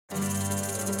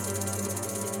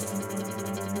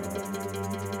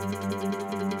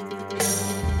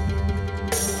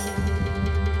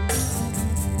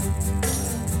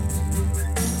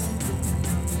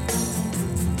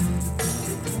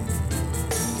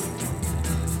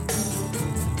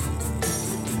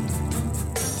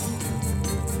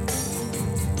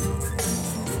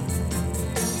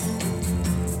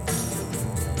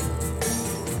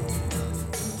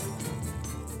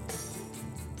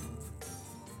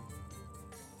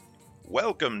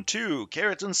Welcome to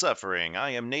Carrots and Suffering.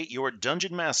 I am Nate, your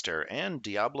Dungeon Master and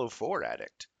Diablo 4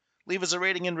 addict. Leave us a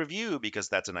rating and review because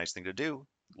that's a nice thing to do.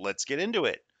 Let's get into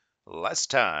it. Last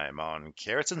time on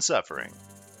Carrots and Suffering.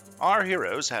 Our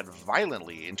heroes had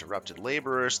violently interrupted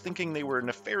laborers thinking they were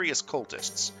nefarious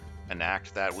cultists, an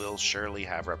act that will surely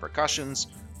have repercussions,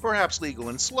 perhaps legal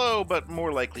and slow, but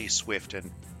more likely swift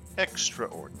and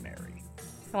extraordinary.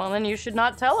 Well, then you should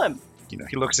not tell him.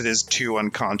 He looks at his two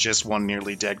unconscious, one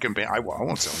nearly dead companion. I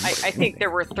won't tell him. I think there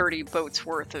were 30 boats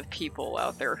worth of people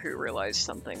out there who realized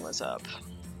something was up.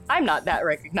 I'm not that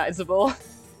recognizable,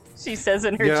 she says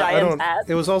in her giant hat.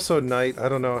 It was also night. I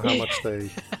don't know how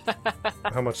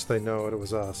much they know it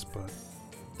was us, but...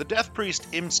 The Death Priest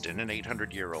Imston, an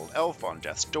 800-year-old elf on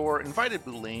death's door, invited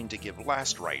Boulain to give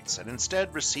last rites and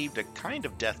instead received a kind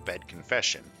of deathbed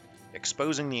confession,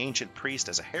 exposing the ancient priest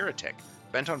as a heretic,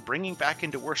 bent on bringing back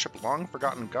into worship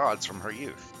long-forgotten gods from her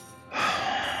youth.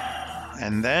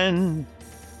 And then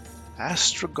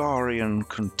Astragarian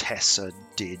Contessa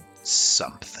did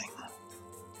something.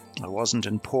 I wasn't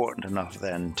important enough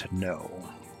then to know.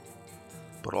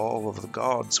 But all of the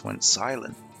gods went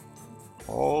silent.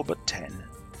 All but 10.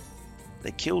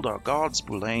 They killed our gods,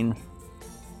 Boulain.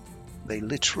 They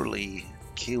literally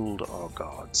killed our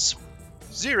gods.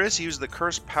 Xeris used the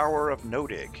cursed power of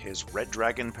Nodig, his red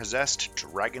dragon-possessed,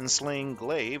 dragon-slaying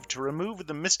glaive, to remove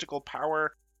the mystical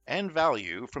power and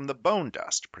value from the bone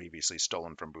dust previously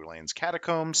stolen from Boulain's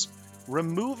catacombs,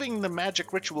 removing the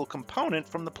magic ritual component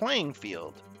from the playing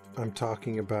field. I'm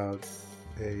talking about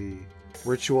a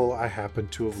ritual I happen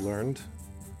to have learned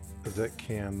that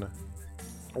can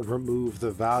remove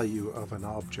the value of an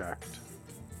object,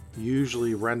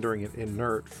 usually rendering it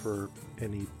inert for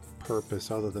any purpose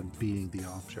other than being the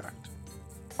object.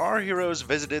 Our heroes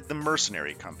visited the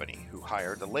mercenary company, who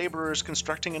hired the laborers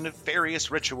constructing a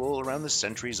nefarious ritual around the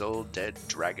centuries-old dead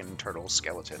dragon turtle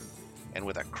skeleton, and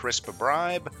with a crisp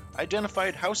bribe,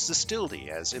 identified House Zestildi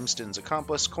as Imston's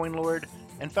accomplice Coinlord,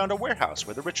 and found a warehouse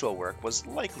where the ritual work was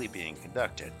likely being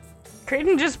conducted.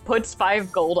 Creighton just puts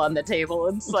 5 gold on the table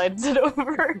and slides it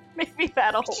over. Maybe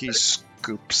that'll hold He it.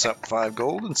 scoops up 5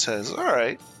 gold and says, "All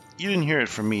right. You didn't hear it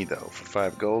from me, though. For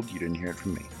 5 gold, you didn't hear it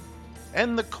from me."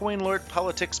 And the Coinlord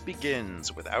politics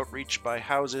begins, with outreach by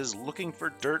houses looking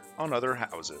for dirt on other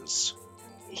houses.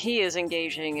 He is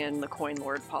engaging in the coin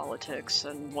lord politics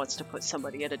and wants to put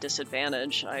somebody at a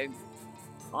disadvantage. I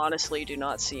honestly do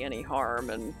not see any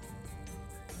harm in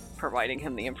providing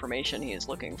him the information he is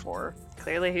looking for.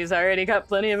 Clearly he's already got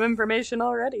plenty of information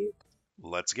already.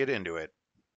 Let's get into it.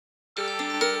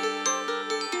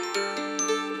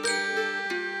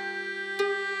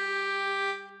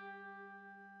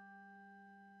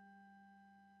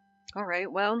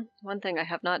 Alright, well, one thing I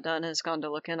have not done is gone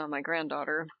to look in on my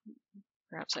granddaughter.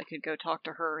 Perhaps I could go talk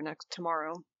to her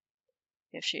tomorrow,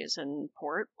 if she is in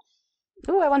port.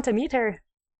 Ooh, I want to meet her.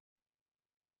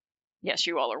 Yes,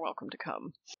 you all are welcome to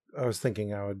come. I was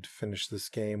thinking I would finish this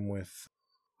game with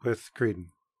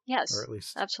Creedon. Yes, Or at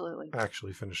least absolutely.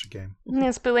 actually finish a game.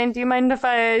 Yes, Boulain, do you mind if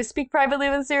I speak privately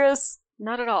with Xeris?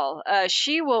 Not at all.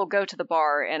 She will go to the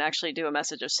bar and actually do a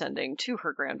message of sending to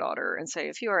her granddaughter and say,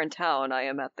 if you are in town, I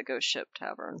am at the Ghost Ship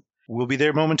Tavern. We'll be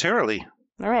there momentarily.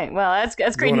 All right, well, as You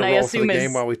Creighton, wanna I roll assume for the is...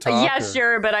 game while we talk, yeah, or-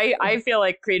 sure, but I feel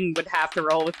like Creighton would have to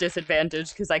roll with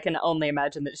disadvantage because I can only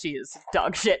imagine that she is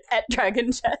dog shit at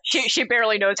Dragon Chess. She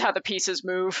barely knows how the pieces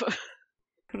move.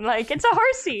 Like, it's a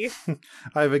horsey.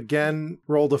 I've again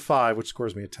rolled a 5, which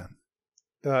scores me a 10.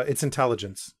 It's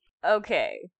intelligence.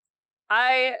 Okay.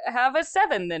 I have a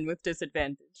 7 then with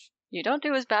disadvantage. You don't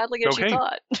do as badly as you Okay.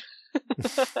 thought.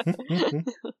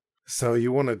 So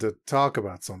you wanted to talk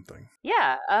about something.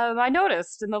 Yeah, I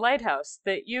noticed in the lighthouse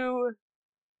that you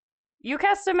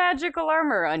cast a magical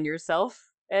armor on yourself,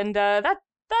 and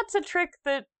that's a trick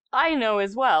that I know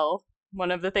as well.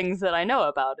 One of the things that I know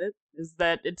about it is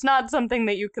that it's not something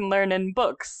that you can learn in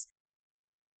books,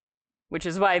 which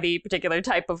is why the particular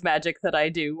type of magic that I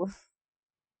do,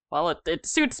 well, it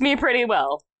suits me pretty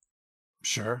well.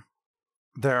 Sure.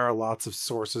 There are lots of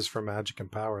sources for magic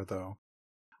and power, though.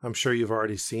 I'm sure you've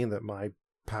already seen that my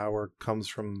power comes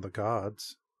from the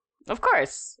gods. Of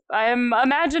course, I'm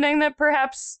imagining that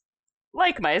perhaps,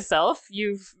 like myself,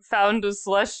 you've found a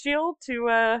celestial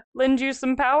to lend you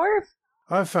some power?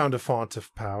 I've found a font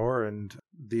of power and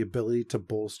the ability to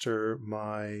bolster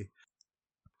my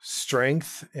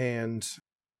strength and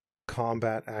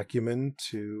combat acumen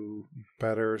to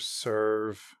better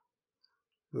serve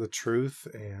the truth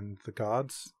and the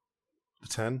gods. The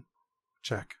 10?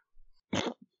 Check.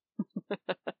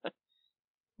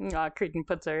 Cretan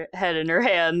puts her head in her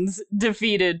hands,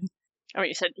 defeated. I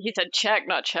mean, he said check,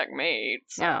 not checkmate.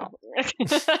 So. Oh.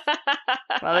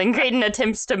 Well, then Creighton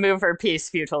attempts to move her piece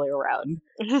futilely around.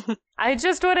 I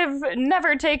just would have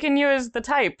never taken you as the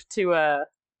type to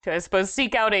I suppose,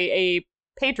 seek out a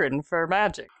patron for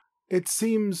magic. It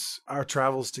seems our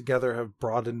travels together have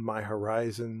broadened my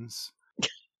horizons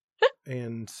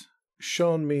and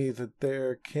shown me that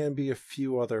there can be a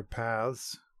few other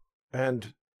paths,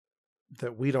 and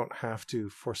that we don't have to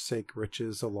forsake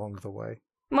riches along the way.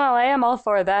 Well, I am all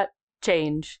for that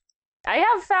change. I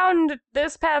have found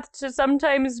this path to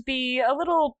sometimes be a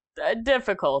little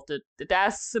difficult. It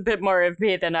asks a bit more of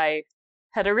me than I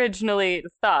had originally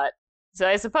thought. So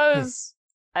I suppose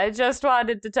I just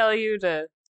wanted to tell you to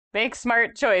make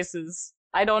smart choices.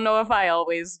 I don't know if I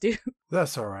always do.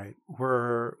 That's all right.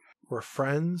 We're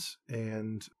friends,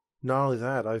 and not only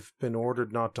that, I've been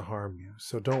ordered not to harm you,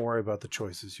 so don't worry about the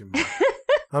choices you make.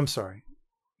 I'm sorry,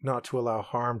 not to allow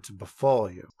harm to befall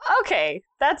you. Okay,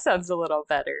 that sounds a little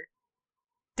better.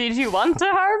 Did you want to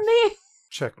harm me?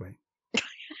 Checkmate.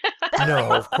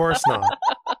 No, of course not.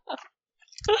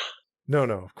 No,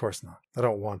 of course not. I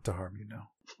don't want to harm you,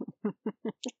 no.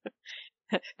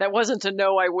 That wasn't a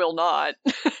no, I will not.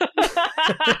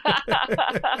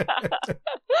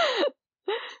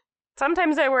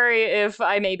 Sometimes I worry if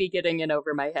I may be getting in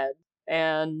over my head.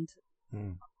 And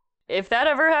if that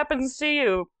ever happens to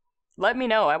you, let me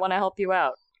know. I want to help you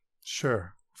out.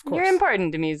 Sure, of course. You're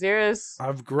important to me, Xerus.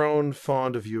 I've grown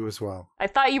fond of you as well. I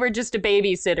thought you were just a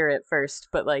babysitter at first,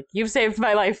 but, you've saved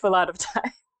my life a lot of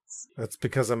times. That's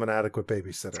because I'm an adequate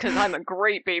babysitter. Because I'm a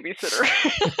great babysitter.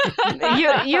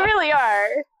 You really are.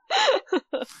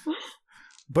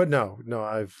 But no,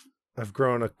 I've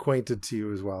grown acquainted to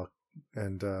you as well,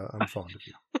 and I'm fond of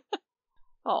you.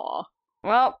 Aw.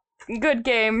 Well, good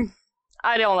game.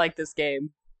 I don't like this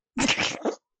game.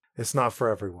 It's not for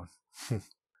everyone.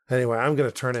 Anyway, I'm going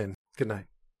to turn in. Good night.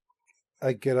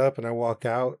 I get up and I walk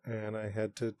out and I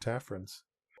head to Taffrin's.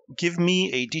 Give me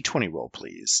a d20 roll,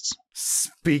 please.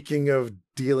 Speaking of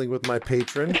dealing with my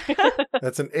patron,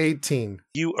 that's an 18.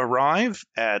 You arrive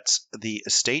at the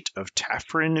estate of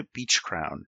Taffrin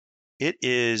Beachcrown. It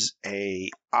is a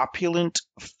opulent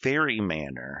fairy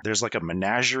manor. There's like a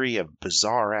menagerie of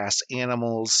bizarre-ass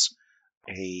animals,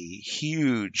 a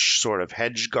huge sort of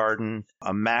hedge garden,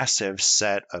 a massive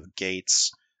set of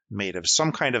gates made of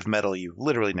some kind of metal you've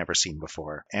literally never seen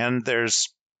before. And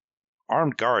there's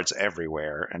armed guards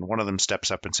everywhere, and one of them steps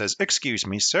up and says, "Excuse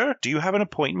me, sir, do you have an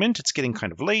appointment? It's getting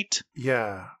kind of late."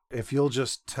 Yeah, if you'll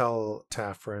just tell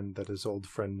Taffrin that his old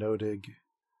friend Nodig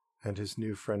and his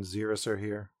new friend Xerus are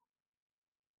here.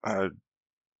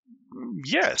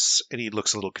 Yes. And he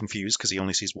looks a little confused because he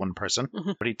only sees one person.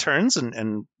 But he turns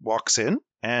and walks in,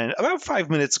 and about 5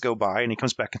 minutes go by, and he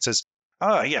comes back and says,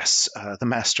 yes, the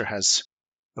master has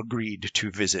agreed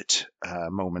to visit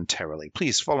momentarily.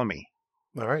 Please follow me."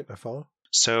 All right, I follow.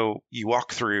 So you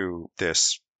walk through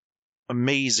this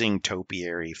amazing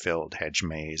topiary-filled hedge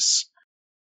maze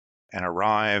and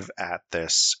arrive at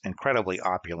this incredibly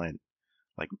opulent,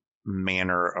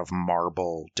 manor of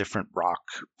marble, different rock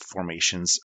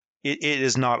formations. It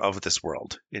is not of this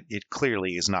world. It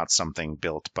clearly is not something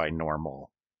built by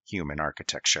normal human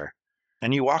architecture.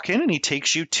 And you walk in and he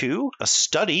takes you to a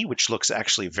study, which looks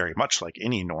actually very much like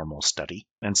any normal study,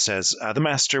 and says, "The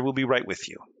master will be right with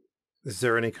you." Is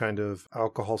there any kind of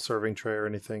alcohol serving tray or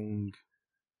anything?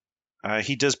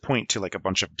 He does point to a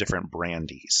bunch of different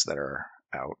brandies that are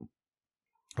out.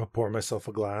 I'll pour myself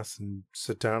a glass and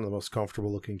sit down in the most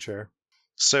comfortable looking chair.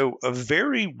 So a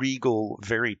very regal,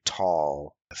 very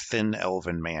tall, thin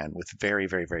elven man with very,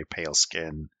 very, very pale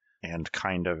skin and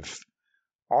kind of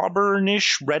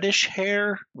auburnish, reddish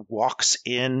hair walks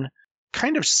in,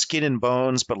 kind of skin and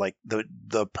bones, but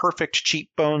the perfect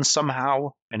cheekbones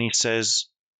somehow. And he says,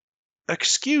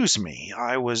 "Excuse me,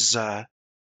 I was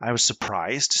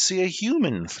surprised to see a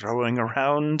human throwing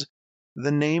around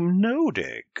the name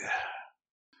Nodig."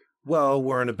 Well,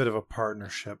 we're in a bit of a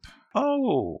partnership.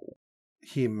 Oh.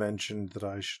 He mentioned that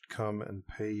I should come and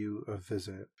pay you a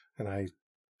visit. And I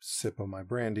sip on my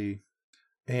brandy.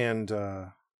 And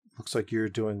looks like you're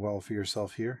doing well for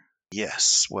yourself here.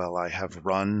 Yes, well, I have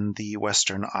run the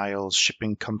Western Isles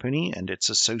Shipping Company and its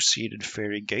associated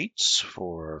ferry gates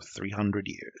for 300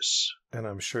 years. And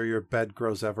I'm sure your bed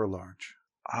grows ever large.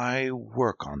 I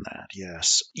work on that,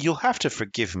 yes. You'll have to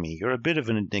forgive me. You're a bit of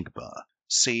an enigma.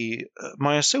 See,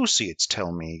 my associates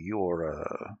tell me you're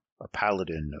a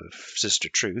paladin of Sister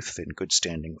Truth in good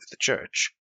standing with the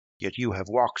church. Yet you have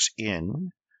walked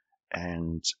in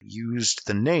and used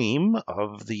the name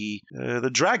of the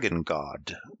dragon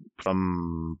god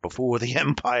from before the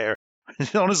Empire.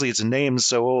 Honestly, it's a name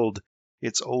so old,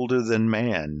 it's older than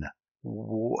man.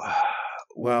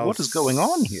 What is going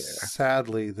on here?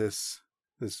 Sadly, this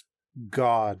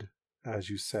god, as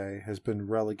you say, has been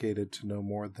relegated to no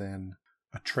more than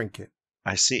a trinket.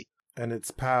 I see. And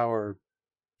its power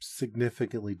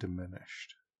significantly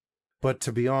diminished. But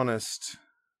to be honest,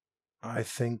 I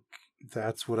think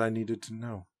that's what I needed to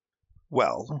know.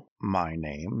 Well, my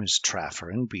name is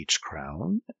Trafferin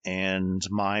Beachcrown, and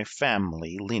my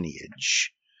family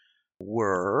lineage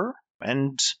were,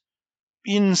 and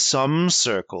in some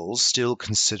circles still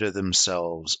consider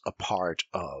themselves a part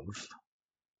of,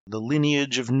 the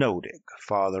lineage of Nodig,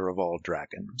 father of all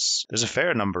dragons. There's a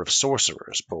fair number of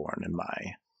sorcerers born in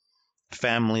my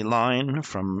family line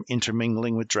from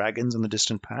intermingling with dragons in the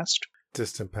distant past.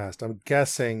 Distant past. I'm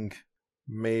guessing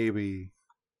maybe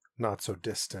not so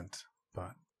distant,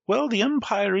 but... Well, the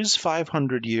Empire is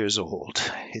 500 years old.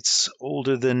 It's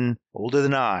older than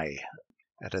I.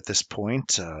 And at this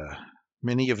point,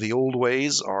 many of the old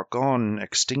ways are gone,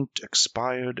 extinct,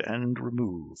 expired, and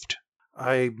removed.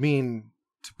 I mean,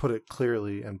 to put it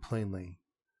clearly and plainly,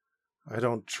 I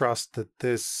don't trust that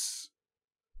this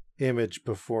image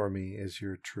before me is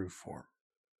your true form.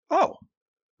 Oh.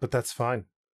 But that's fine.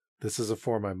 This is a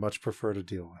form I much prefer to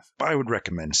deal with. I would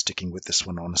recommend sticking with this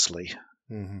one, honestly.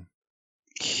 Mm-hmm.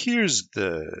 Here's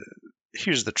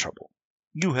the trouble.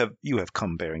 You have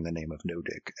come bearing the name of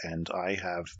Nodig, and I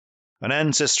have an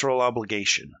ancestral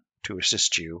obligation to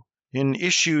assist you in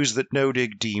issues that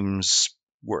Nodig deems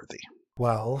worthy.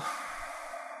 Well,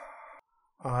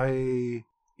 I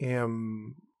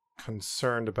am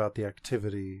concerned about the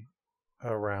activity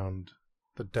around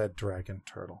the dead dragon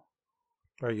turtle.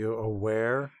 Are you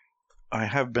aware? I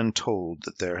have been told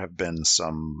that there have been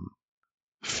some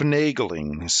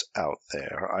finaglings out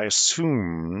there. I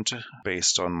assumed,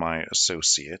 based on my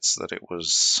associates, that it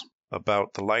was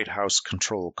about the lighthouse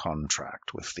control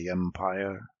contract with the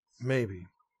Empire. Maybe,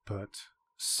 but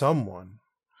someone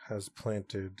has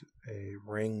planted a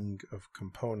ring of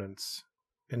components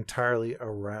entirely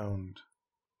around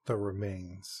the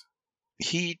remains.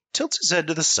 He tilts his head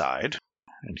to the side,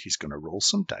 and he's going to roll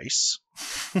some dice.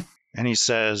 And he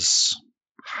says,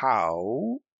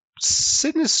 "How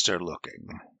sinister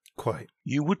looking." Quite.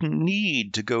 You wouldn't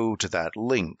need to go to that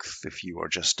length if you are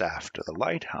just after the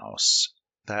lighthouse.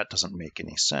 That doesn't make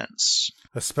any sense.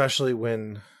 Especially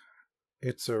when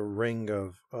it's a ring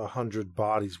of 100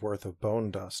 bodies worth of bone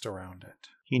dust around it.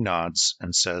 He nods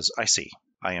and says, "I see.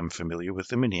 I am familiar with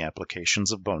the many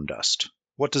applications of bone dust.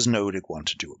 What does Nodig want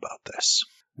to do about this?"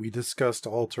 We discussed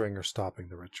altering or stopping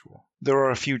the ritual. There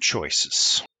are a few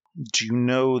choices. Do you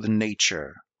know the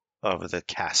nature of the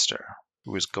caster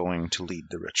who is going to lead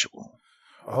the ritual?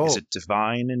 Oh, is it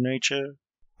divine in nature?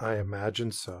 I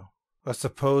imagine so. A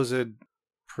supposed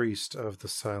priest of the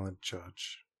Silent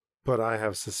Judge. But I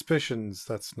have suspicions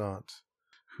that's not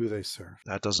who they serve.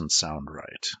 That doesn't sound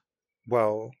right.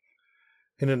 Well,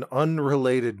 in an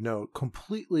unrelated note,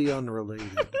 completely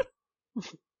unrelated,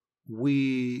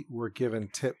 we were given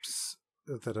tips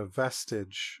that a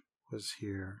vestige was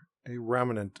here, a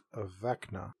remnant of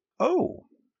Vecna. Oh,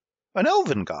 an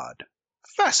elven god.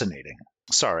 Fascinating.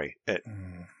 Sorry,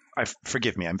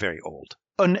 forgive me, I'm very old.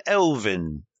 An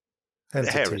elven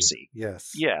Entity. heresy.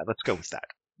 Yes. Yeah, let's go with that.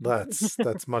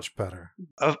 That's much better.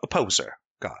 A poser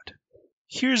god.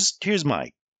 Here's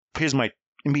my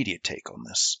immediate take on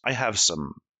this. I have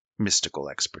some mystical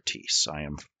expertise. I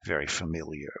am very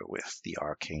familiar with the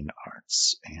arcane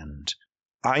arts, and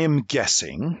I am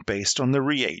guessing, based on the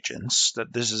reagents,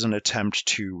 that this is an attempt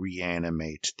to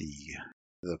reanimate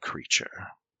the creature.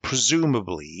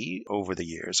 Presumably, over the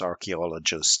years,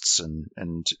 archaeologists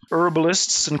and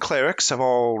herbalists and clerics have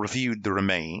all reviewed the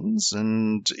remains,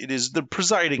 and it is the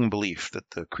presiding belief that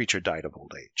the creature died of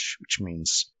old age, which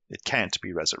means it can't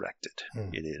be resurrected.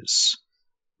 It is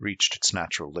reached its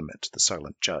natural limit. The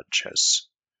Silent Judge has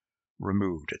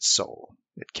removed its soul.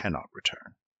 It cannot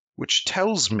return. Which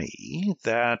tells me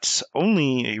that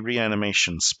only a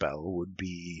reanimation spell would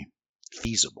be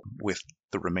feasible with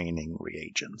the remaining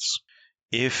reagents.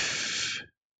 If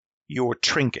your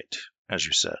trinket, as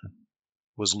you said,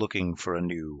 was looking for a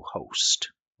new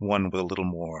host, one with a little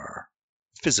more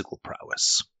physical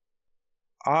prowess,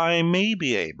 I may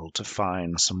be able to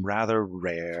find some rather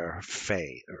rare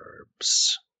fey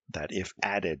herbs that, if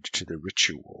added to the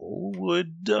ritual,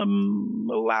 would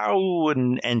allow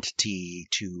an entity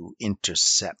to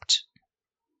intercept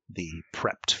the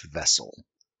prepped vessel.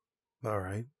 All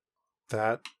right.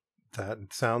 That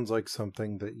sounds like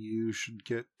something that you should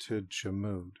get to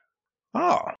Jamud.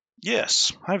 Ah,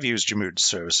 yes. I've used Jamud's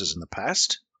services in the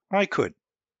past. I could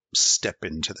step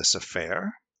into this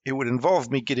affair. It would involve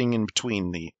me getting in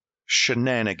between the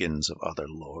shenanigans of other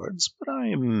lords, but I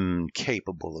am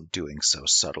capable of doing so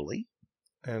subtly.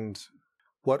 And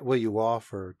what will you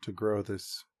offer to grow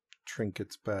this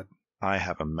trinket's bed? I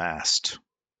have amassed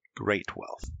great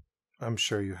wealth. I'm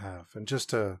sure you have. And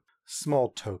just a small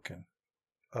token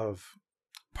of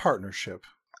partnership.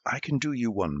 I can do you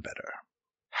one better.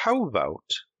 How about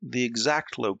the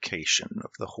exact location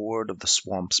of the horde of the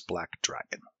swamp's black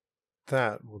dragon?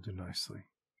 That will do nicely.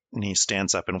 And he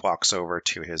stands up and walks over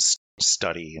to his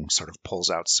study and sort of pulls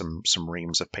out some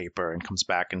reams of paper and comes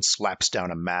back and slaps down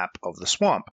a map of the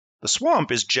swamp. The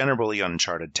swamp is generally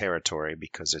uncharted territory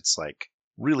because it's like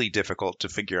really difficult to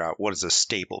figure out what is a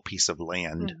stable piece of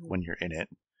land when you're in it.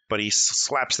 But he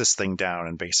slaps this thing down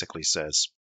and basically says,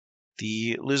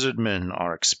 the lizardmen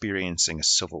are experiencing a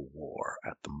civil war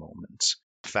at the moment.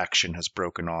 A faction has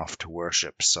broken off to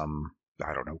worship some,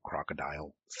 I don't know,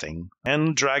 crocodile thing.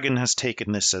 And Dragon has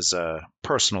taken this as a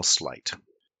personal slight.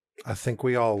 I think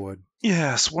we all would.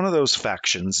 Yes, one of those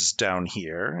factions is down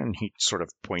here, and he sort of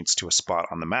points to a spot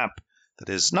on the map that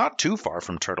is not too far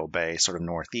from Turtle Bay, sort of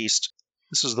northeast.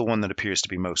 This is the one that appears to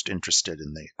be most interested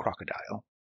in the crocodile.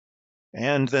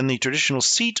 And then the traditional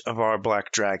seat of our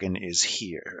black dragon is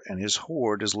here, and his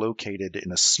horde is located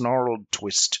in a snarled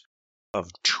twist of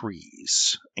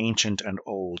trees, ancient and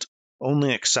old,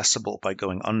 only accessible by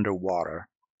going underwater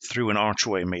through an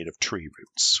archway made of tree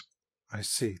roots. I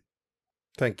see.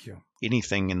 Thank you.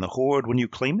 Anything in the horde when you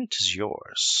claim it is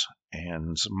yours,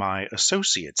 and my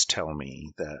associates tell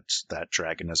me that that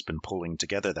dragon has been pulling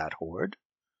together that horde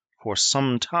for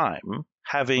some time,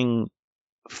 having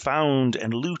found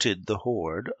and looted the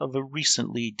horde of a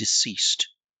recently deceased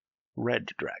red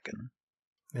dragon.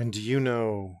 And do you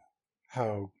know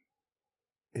how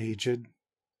aged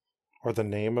or the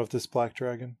name of this black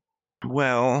dragon?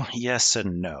 Well, yes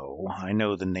and no. I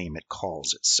know the name it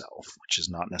calls itself, which is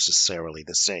not necessarily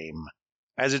the same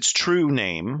as its true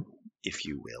name, if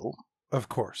you will. Of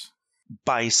course.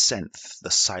 Bicenth,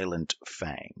 the Silent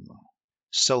Fang,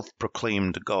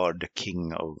 self-proclaimed god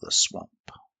king of the swamp.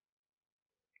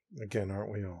 Again,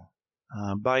 aren't we all?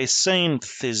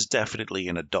 Bicenth is definitely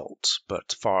an adult,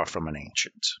 but far from an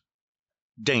ancient.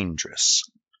 Dangerous.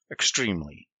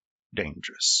 Extremely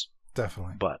dangerous.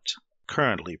 Definitely. But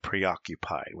currently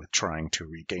preoccupied with trying to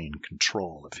regain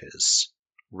control of his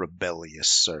rebellious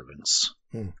servants.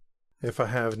 If I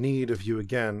have need of you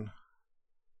again,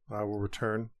 I will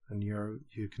return, and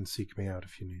you can seek me out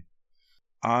if you need.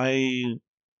 I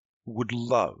would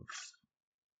love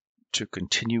to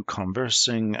continue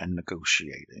conversing and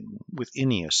negotiating with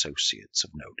any associates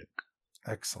of Nodic.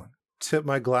 Excellent. Tip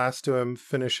my glass to him,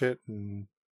 finish it, and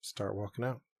start walking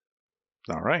out.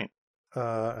 All right.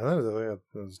 And then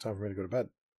it's time for me to go to bed.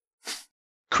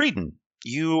 Creedon,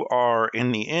 you are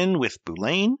in the inn with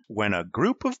Boulain when a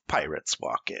group of pirates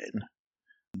walk in.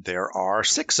 There are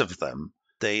 6 of them.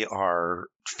 They are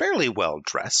fairly well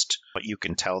dressed, but you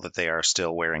can tell that they are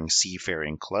still wearing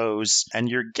seafaring clothes, and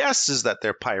your guess is that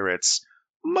they're pirates,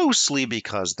 mostly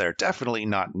because they're definitely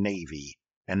not Navy,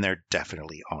 and they're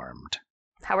definitely armed.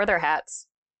 How are their hats?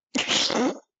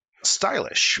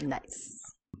 Stylish. Nice.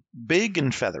 Big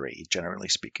and feathery, generally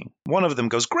speaking. One of them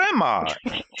goes, Grandma!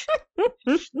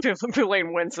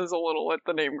 Boulain winces a little at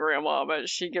the name Grandma, but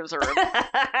she gives her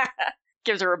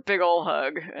a big ol'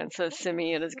 hug and says,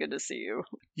 Simi, it is good to see you.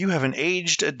 You haven't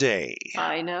aged a day.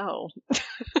 I know.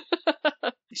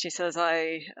 She says,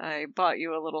 I bought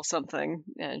you a little something,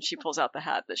 and she pulls out the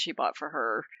hat that she bought for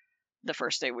her the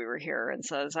first day we were here and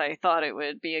says, I thought it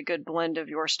would be a good blend of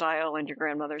your style and your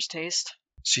grandmother's taste.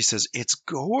 She says, it's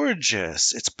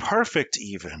gorgeous. It's perfect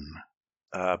even.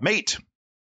 Mate.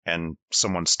 And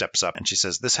someone steps up and she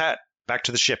says, this hat, back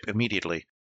to the ship immediately.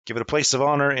 Give it a place of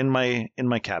honor in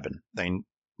my cabin. They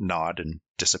nod and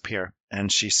disappear.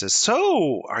 And she says,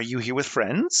 so, are you here with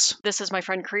friends? This is my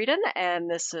friend Creedon, and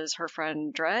this is her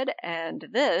friend Dread, and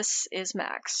this is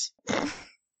Max.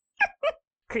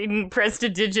 Creedon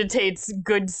prestidigitates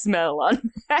good smell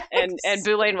on Max. And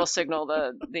Boulain will signal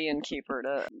the innkeeper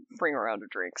to bring around her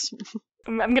drinks.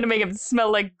 I'm gonna make him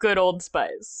smell like good Old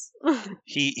Spice.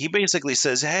 He basically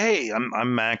says, hey,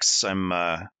 I'm Max. I'm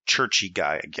a churchy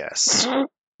guy, I guess.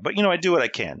 But, I do what I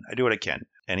can.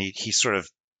 And he sort of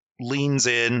leans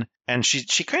in, and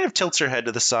she kind of tilts her head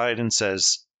to the side and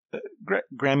says,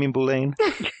 Grammy Boulain?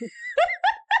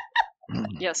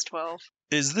 Yes, 12.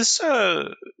 Is this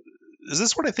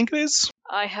what I think it is?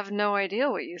 I have no idea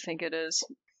what you think it is.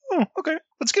 Oh, okay.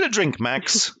 Let's get a drink,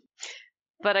 Max.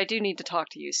 But I do need to talk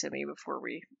to you, Simi, before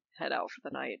we head out for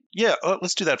the night. Yeah,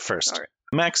 let's do that first. All right.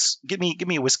 Max, give me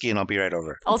a whiskey and I'll be right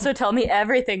over. Also, tell me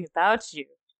everything about you.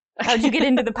 How'd you get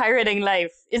into the pirating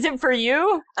life? Is it for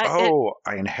you?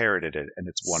 I inherited it, and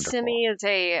it's wonderful. Simi is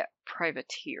a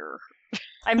privateer.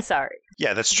 I'm sorry.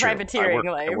 Yeah, that's true. Privateering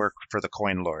I life. work for the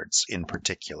coin lords in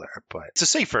particular, but it's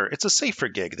a safer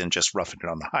gig than just roughing it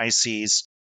on the high seas.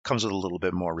 Comes with a little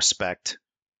bit more respect,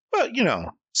 but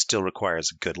still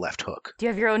requires a good left hook. Do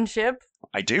you have your own ship?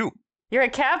 I do. You're a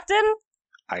captain?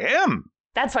 I am.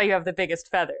 That's why you have the biggest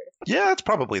feather. Yeah, that's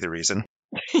probably the reason.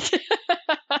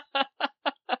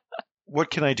 What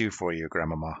can I do for you,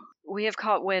 Grandmama? We have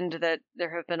caught wind that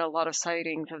there have been a lot of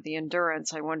sightings of the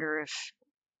Endurance. I wonder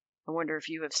if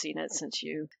you have seen it, since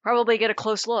you probably get a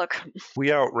close look.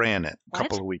 We outran it a What?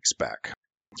 couple of weeks back.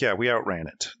 Yeah, we outran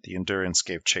it. The Endurance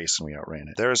gave chase and we outran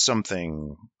it. There's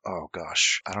something, oh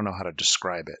gosh, I don't know how to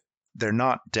describe it. They're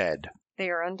not dead. They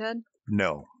are undead?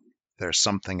 No, there's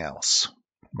something else.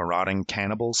 Marauding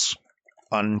cannibals?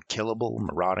 Unkillable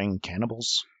marauding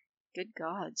cannibals? Good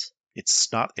gods.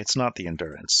 It's not the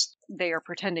Endurance. They are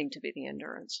pretending to be the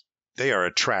Endurance. They are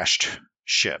a trashed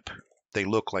ship. They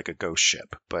look like a ghost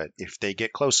ship, but if they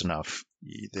get close enough,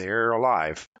 they're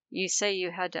alive. You say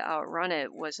you had to outrun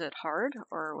it. Was it hard,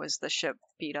 or was the ship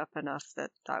beat up enough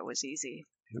that was easy?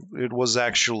 It was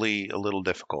actually a little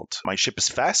difficult. My ship is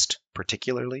fast,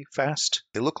 particularly fast.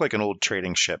 They look like an old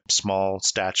trading ship, small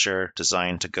stature,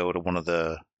 designed to go to one of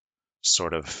the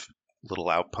sort of little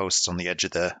outposts on the edge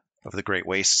of the Great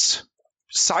Wastes.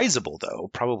 Sizable, though,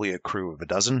 probably a crew of a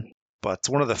dozen. But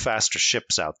one of the faster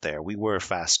ships out there. We were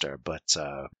faster, but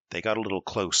they got a little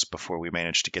close before we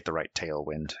managed to get the right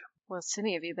tailwind. Well,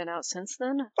 Simi, have you been out since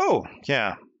then? Oh,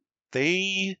 yeah.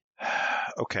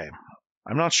 Okay.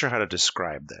 I'm not sure how to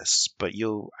describe this, but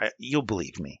you'll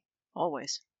believe me.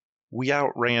 Always. We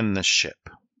outran the ship,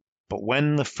 but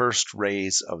when the first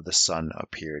rays of the sun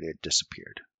appeared, it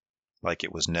disappeared. Like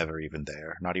it was never even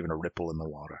there, not even a ripple in the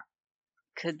water.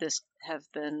 Could this have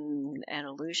been an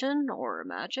illusion or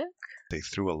magic? They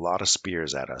threw a lot of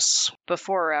spears at us.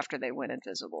 Before or after they went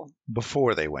invisible?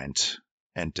 Before they went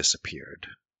and disappeared.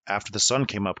 After the sun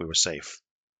came up, we were safe.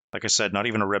 Like I said, not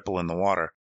even a ripple in the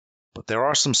water. But there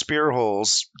are some spear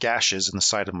holes, gashes in the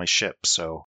side of my ship,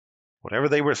 so whatever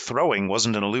they were throwing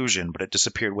wasn't an illusion, but it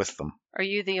disappeared with them. Are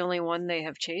you the only one they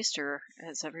have chased, or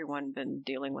has everyone been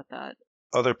dealing with that?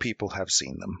 Other people have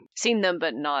seen them. Seen them,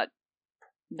 but not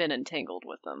been entangled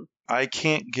with them. I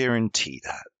can't guarantee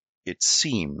that. It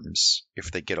seems,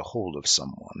 if they get a hold of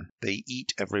someone, they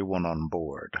eat everyone on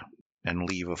board and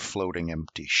leave a floating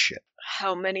empty ship.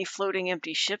 How many floating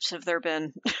empty ships have there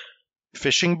been?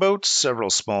 Fishing boats, several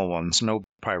small ones. No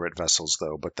pirate vessels,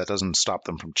 though, but that doesn't stop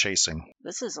them from chasing.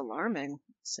 This is alarming,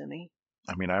 Simi.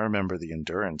 I mean, I remember the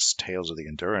Endurance, tales of the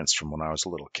Endurance from when I was a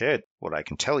little kid. What I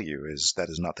can tell you is that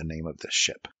is not the name of this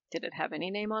ship. Did it have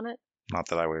any name on it? Not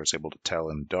that I was able to tell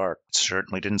in the dark. It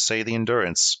certainly didn't say the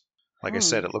Endurance. Like I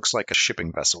said, it looks like a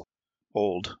shipping vessel.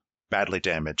 Old, badly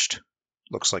damaged.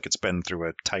 Looks like it's been through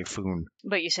a typhoon.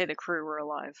 But you say the crew were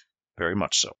alive. Very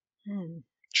much so. Hmm.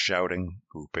 Shouting,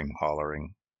 whooping,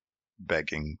 hollering,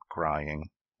 begging, crying.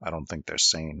 I don't think they're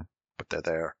sane, but they're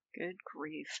there. Good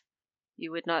grief.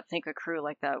 You would not think a crew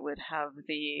like that would have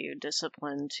the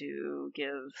discipline to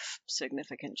give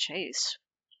significant chase,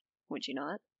 would you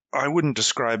not? I wouldn't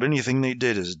describe anything they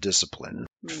did as discipline.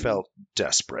 Felt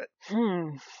desperate.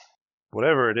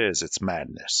 Whatever it is, it's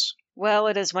madness. Well,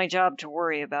 it is my job to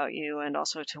worry about you and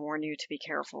also to warn you to be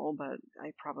careful, but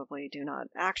I probably do not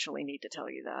actually need to tell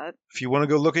you that. If you want to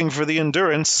go looking for the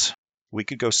Endurance, we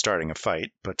could go starting a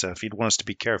fight, but if you'd want us to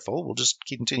be careful, we'll just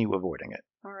continue avoiding it.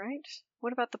 All right.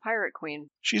 What about the Pirate Queen?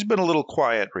 She's been a little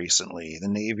quiet recently. The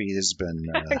Navy has been...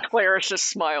 Claris just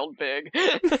smiled big.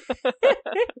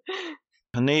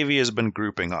 The Navy has been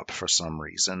grouping up for some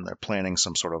reason. They're planning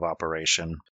some sort of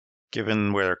operation.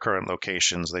 Given where their current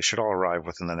locations, they should all arrive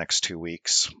within the next 2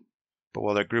 weeks. But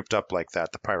while they're grouped up like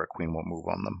that, the Pirate Queen won't move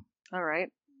on them. All right.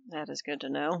 That is good to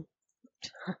know.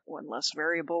 One less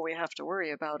variable we have to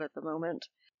worry about at the moment.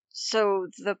 So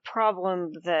the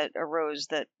problem that arose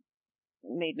that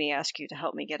made me ask you to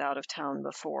help me get out of town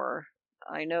before,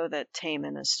 I know that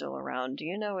Taman is still around. Do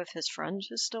you know if his friend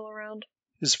is still around?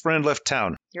 His friend left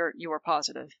town. You are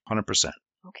positive? 100%.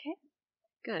 Okay,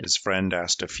 good. His friend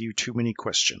asked a few too many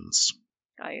questions.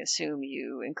 I assume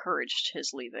you encouraged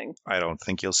his leaving. I don't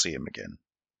think you'll see him again.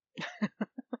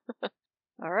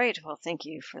 All right, well, thank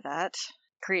you for that.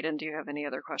 Creedon, do you have any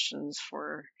other questions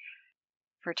for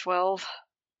 12?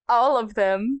 All of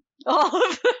them. All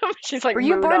of them? She's like, were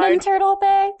you born in Turtle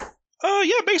Bay?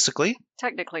 Yeah, basically.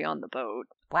 Technically on the boat.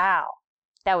 Wow.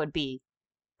 That would be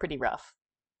pretty rough.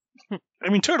 I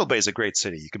mean, Turtle Bay is a great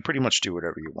city. You can pretty much do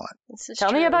whatever you want.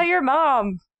 Tell me about your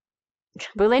mom.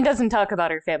 Boulain doesn't talk about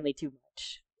her family too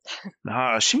much.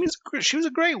 She was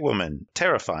a great woman,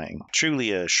 terrifying,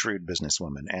 truly a shrewd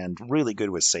businesswoman, and really good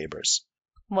with sabers.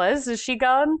 Is she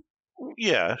gone?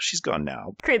 Yeah, she's gone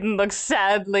now. Creighton looks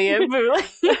sadly at Booley.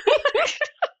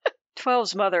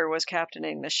 12's mother was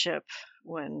captaining the ship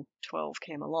when 12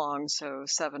 came along, so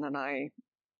 7 and I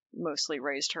mostly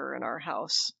raised her in our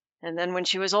house. And then when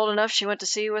she was old enough, she went to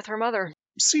sea with her mother.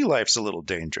 Sea life's a little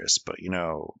dangerous, but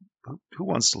who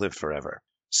wants to live forever?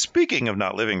 Speaking of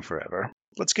not living forever,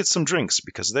 let's get some drinks,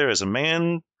 because there is a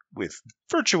man with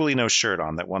virtually no shirt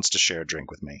on that wants to share a drink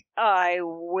with me. I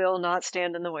will not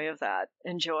stand in the way of that.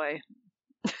 Enjoy.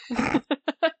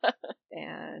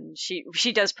 And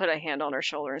she does put a hand on her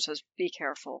shoulder and says, "Be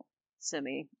careful,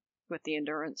 Simi, with the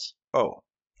endurance." Oh.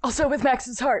 Also with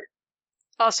Max's heart.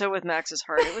 Also with Max's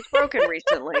heart. It was broken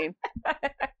recently.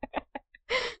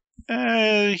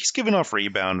 He's giving off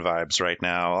rebound vibes right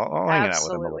now. I'll hang out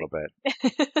with him a little bit.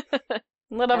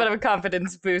 A little bit of a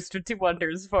confidence boost would do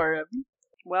wonders for him.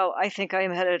 Well, I think I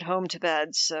am headed home to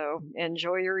bed, so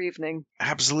enjoy your evening.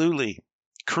 Absolutely.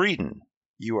 Creedon,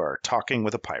 you are talking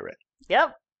with a pirate.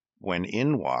 Yep. When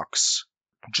in walks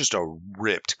just a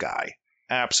ripped guy.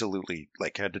 Absolutely,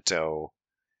 like head to toe.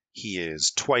 He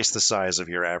is twice the size of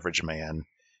your average man.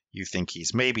 You think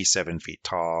he's maybe 7 feet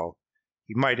tall.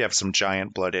 He might have some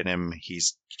giant blood in him.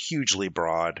 He's hugely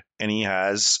broad, and he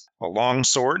has a long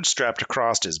sword strapped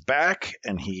across his back,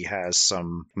 and he has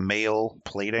some mail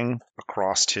plating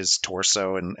across his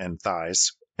torso and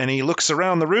thighs. And he looks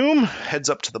around the room, heads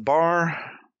up to the bar,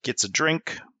 gets a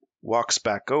drink, walks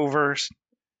back over,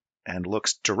 and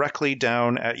looks directly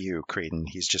down at you, Creedon.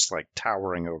 He's just like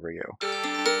towering over you.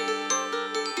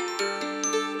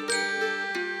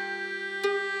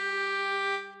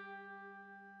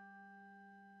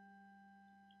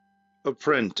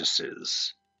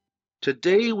 Apprentices,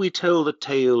 today we tell the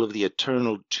tale of the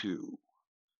Eternal Two.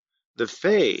 The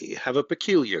Fae have a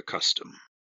peculiar custom.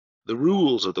 The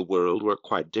rules of the world work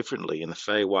quite differently. In the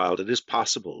Feywild, it is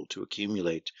possible to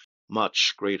accumulate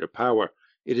much greater power.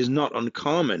 It is not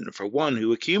uncommon for one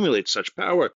who accumulates such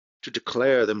power to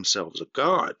declare themselves a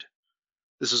god.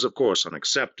 This is, of course,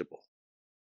 unacceptable.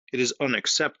 It is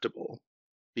unacceptable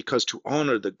because to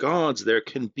honor the gods there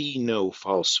can be no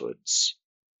falsehoods.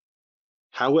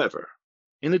 However,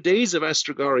 in the days of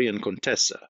Astragarian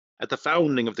Contessa, at the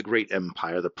founding of the great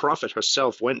empire, the prophet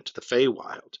herself went to the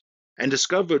Feywild and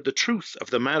discovered the truth of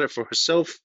the matter for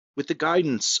herself with the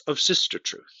guidance of Sister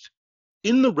Truth.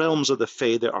 In the realms of the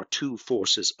Fae there are two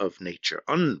forces of nature,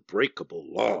 unbreakable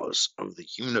laws of the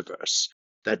universe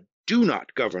that do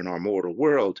not govern our mortal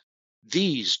world.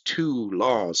 These two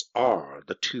laws are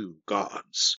the two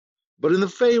gods. But in the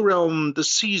Fae realm, the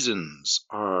seasons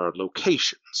are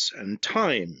locations, and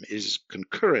time is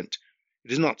concurrent.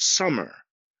 It is not summer,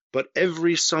 but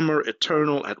every summer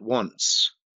eternal at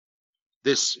once.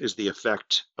 This is the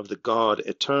effect of the god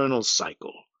Eternal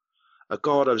Cycle, a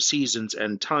god of seasons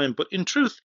and time, but in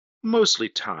truth, mostly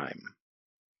time.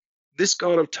 This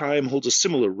god of time holds a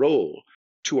similar role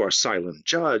to our silent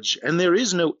judge, and there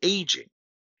is no aging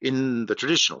in the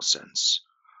traditional sense.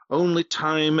 Only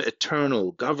time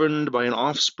eternal, governed by an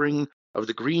offspring of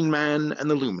the Green Man and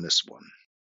the Luminous One.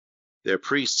 Their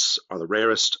priests are the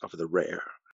rarest of the rare,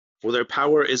 for their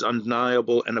power is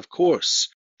undeniable, and of course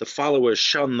the followers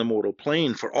shun the mortal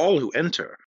plane, for all who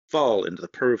enter fall into the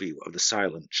purview of the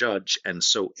silent judge, and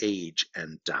so age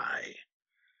and die.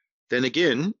 Then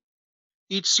again,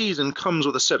 each season comes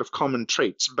with a set of common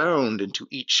traits bound into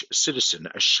each citizen,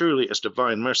 as surely as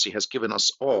divine mercy has given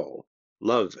us all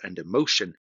love and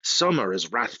emotion. Summer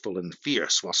is wrathful and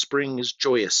fierce, while spring is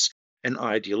joyous and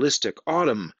idealistic.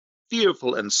 Autumn,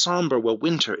 fearful and somber, while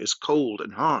winter is cold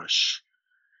and harsh.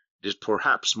 It is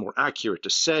perhaps more accurate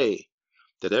to say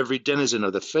that every denizen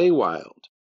of the Feywild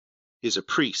is a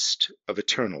priest of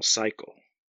eternal cycle.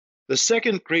 The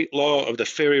second great law of the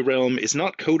fairy realm is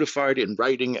not codified in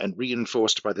writing and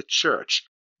reinforced by the church,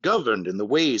 governed in the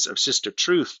ways of Sister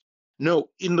Truth. No,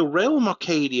 in the realm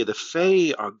Arcadia, the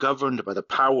Fae are governed by the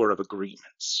power of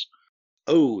agreements.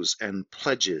 Oaths and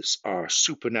pledges are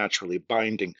supernaturally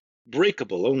binding,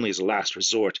 breakable only as a last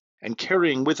resort, and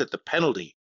carrying with it the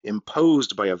penalty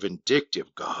imposed by a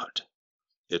vindictive god.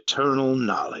 Eternal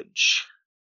knowledge.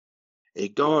 A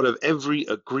god of every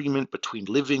agreement between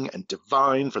living and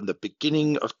divine from the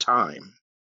beginning of time.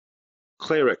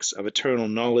 Clerics of eternal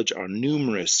knowledge are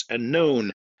numerous and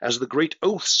known as the great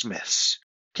oathsmiths,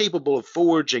 capable of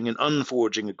forging and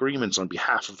unforging agreements on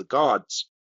behalf of the gods.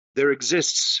 There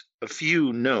exists a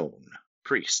few known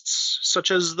priests,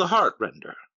 such as the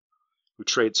Heartrender, who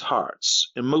trades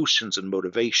hearts, emotions, and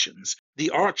motivations.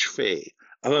 The Archfey,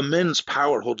 of immense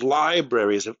power, hold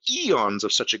libraries of eons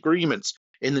of such agreements,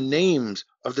 in the names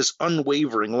of this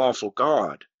unwavering lawful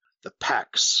God. The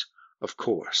Pax, of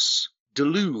course,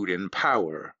 delude in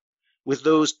power, with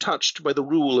those touched by the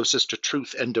rule of Sister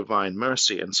Truth and Divine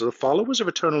Mercy, and so the followers of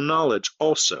eternal knowledge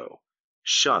also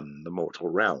shun the mortal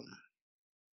realm.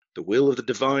 The will of the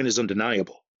divine is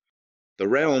undeniable. The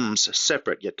realms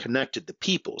separate yet connected, the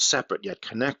people separate yet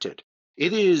connected.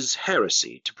 It is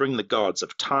heresy to bring the gods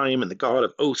of time and the god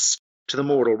of oaths to the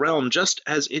mortal realm, just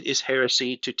as it is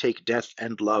heresy to take death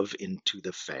and love into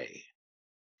the Fae.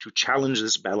 To challenge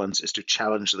this balance is to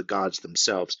challenge the gods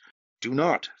themselves. Do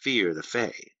not fear the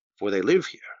Fae, for they live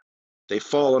here. They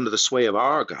fall under the sway of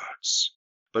our gods.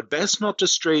 But best not to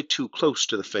stray too close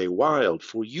to the Fae wild,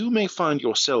 for you may find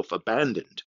yourself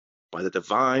abandoned by the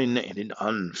divine and in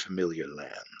unfamiliar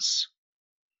lands.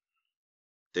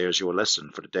 There's your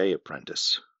lesson for today,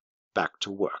 apprentice. Back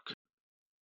to work.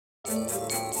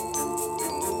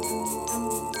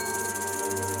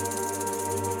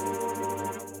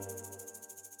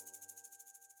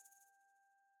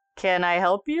 Can I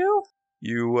help you?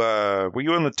 You, were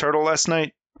you on the turtle last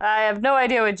night? I have no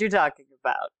idea what you're talking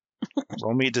about.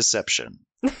 Roll me deception.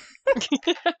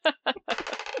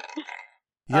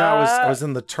 Yeah, I was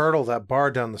in the Turtle, that bar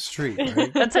down the street,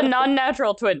 right? That's a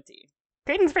non-natural 20.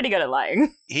 Creighton's pretty good at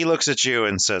lying. He looks at you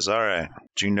and says, all right,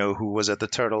 do you know who was at the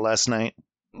turtle last night?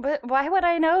 But why would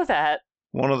I know that?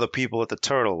 One of the people at the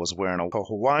turtle was wearing a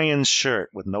Hawaiian shirt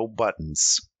with no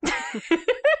buttons.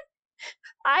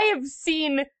 I have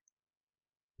seen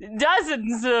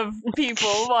dozens of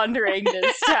people wandering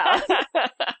this town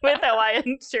with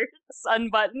Hawaiian shirts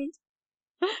unbuttoned.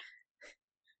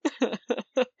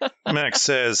 Max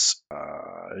says,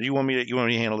 you want me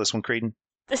to handle this one, Creighton?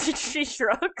 She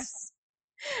shrugs.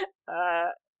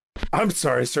 I'm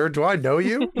sorry, sir. Do I know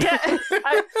you? Yeah,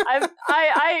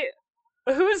 I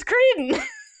who's Creighton?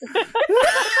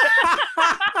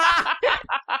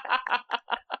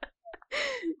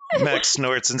 Max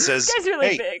snorts and says, This guy's really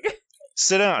hey, big.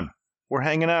 sit down. We're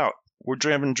hanging out. We're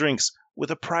grabbing drinks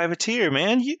with a privateer,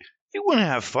 man. You want to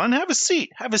have fun? Have a seat.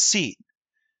 Have a seat.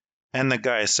 And the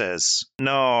guy says,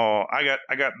 no, I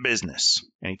got business.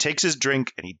 And he takes his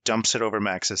drink and he dumps it over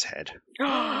Max's head.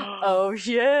 Oh,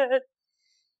 shit.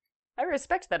 I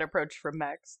respect that approach from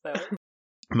Max, though.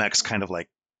 Max kind of like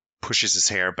pushes his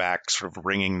hair back, sort of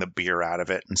wringing the beer out of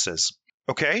it, and says,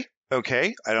 okay,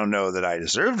 I don't know that I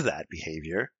deserved that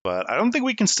behavior, but I don't think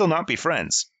we can still not be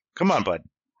friends. Come on, bud,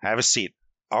 have a seat.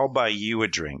 I'll buy you a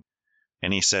drink.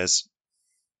 And he says,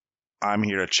 I'm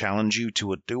here to challenge you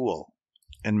to a duel.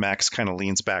 And Max kind of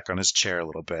leans back on his chair a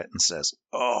little bit and says,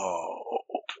 oh,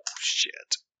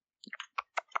 shit.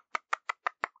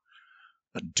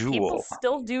 A duel. People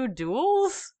still do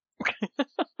duels?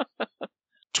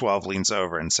 12 leans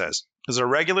over and says, is it a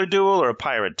regular duel or a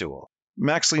pirate duel?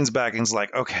 Max leans back and is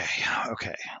like, okay.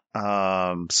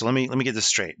 So let me get this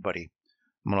straight, buddy.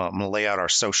 I'm gonna lay out our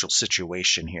social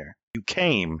situation here. You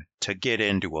came to get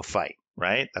into a fight,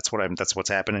 right? That's what's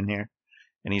happening here.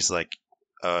 And he's like,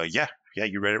 yeah,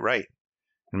 you read it right.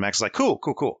 And Max is like, cool.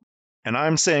 And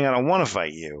I'm saying I don't want to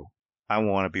fight you. I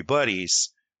want to be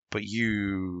buddies, but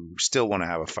you still want to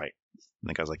have a fight. And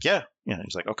the guy's like, yeah.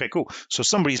 He's like, okay, cool. So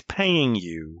somebody's paying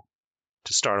you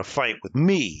to start a fight with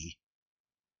me.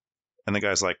 And the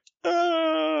guy's like,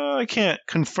 I can't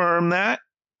confirm that.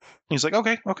 And he's like,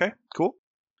 okay, cool.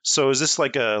 So is this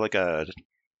like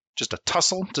just a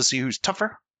tussle to see who's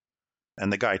tougher?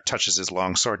 And the guy touches his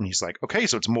long sword and he's like, okay,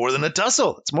 so it's more than a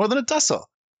tussle.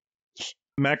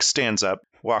 Max stands up,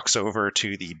 walks over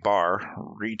to the bar,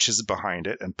 reaches behind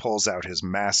it, and pulls out his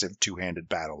massive two-handed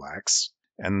battle axe,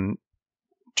 and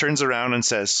turns around and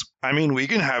says, I mean, we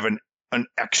can have an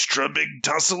extra big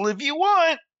tussle if you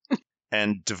want.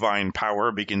 And divine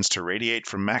power begins to radiate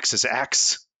from Max's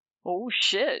axe. Oh,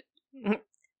 shit.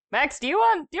 Max, do you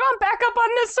want backup on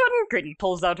this one? Creighton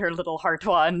pulls out her little heart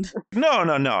wand.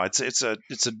 No. It's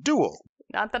a duel.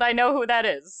 Not that I know who that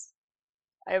is.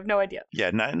 I have no idea. Yeah,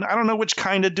 I don't know which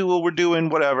kind of duel we're doing,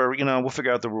 whatever. We'll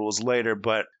figure out the rules later,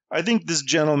 but I think this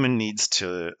gentleman needs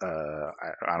to,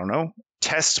 I don't know,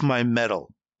 test my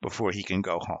mettle before he can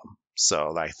go home.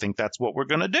 So I think that's what we're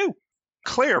going to do.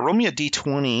 Claire, roll me a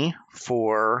d20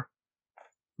 for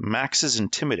Max's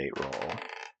Intimidate roll.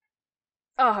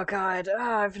 Oh, God.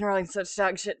 I've been rolling such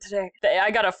dog shit today. I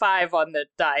got a 5 on the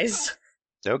dice.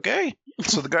 Okay.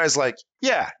 So the guy's like,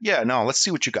 yeah, no, let's see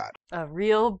what you got. A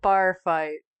real bar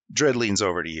fight. Dread leans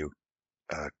over to you,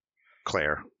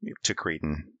 Claire, to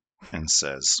Creighton, and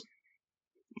says,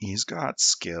 he's got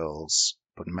skills,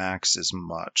 but Max is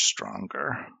much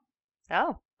stronger.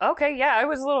 Oh, okay, yeah, I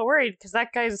was a little worried, because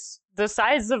that guy's the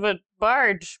size of a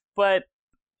barge, but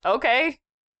okay.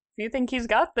 if you think he's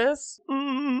got this.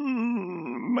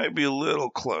 Might be a little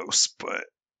close, but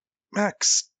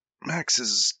Max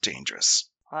is dangerous.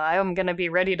 I'm gonna be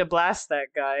ready to blast that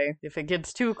guy if it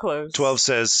gets too close. 12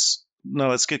 says, no,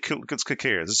 let's get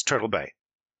here. This is Turtle Bay.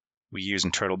 We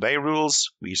using Turtle Bay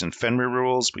rules. We using Fenrir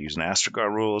rules. We using Astragar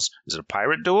rules. Is it a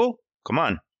pirate duel? Come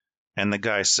on. And the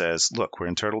guy says, look, we're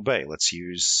in Turtle Bay. Let's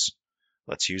use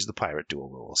the pirate duel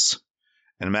rules.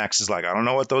 And Max is like, I don't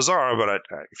know what those are, but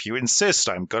if you insist,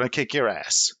 I'm going to kick your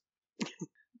ass.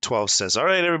 12 says, all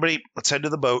right, everybody, let's head to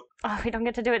the boat. Oh, we don't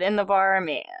get to do it in the bar,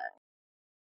 man.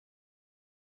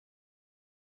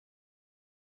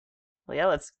 Well, yeah,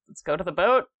 let's go to the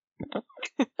boat.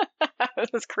 This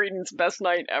is Creedon's best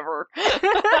night ever.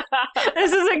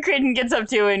 This is what Creedon gets up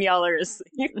to when y'all are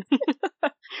asleep.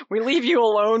 We leave you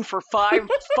alone for 5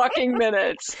 fucking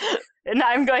minutes. And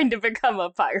I'm going to become a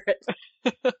pirate.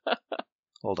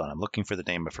 Hold on, I'm looking for the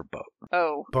name of her boat.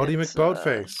 Oh. Bodie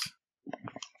McBoatface.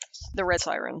 The Red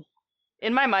Siren.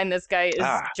 In my mind, this guy is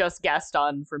just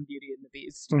Gaston from Beauty and the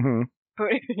Beast. Mm-hmm.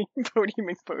 Bodie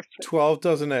McBoatface. 12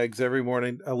 dozen eggs every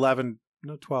morning.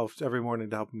 12 every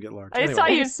morning to help him get large. I saw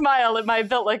you smile at my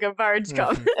built like a barge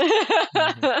comment.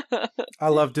 I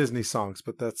love Disney songs,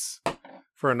 but that's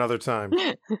for another time.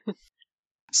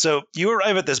 So you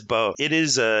arrive at this boat. It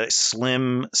is a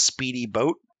slim, speedy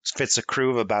boat. It fits a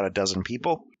crew of about a dozen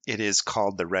people. It is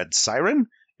called the Red Siren.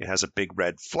 It has a big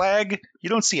red flag. You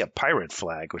don't see a pirate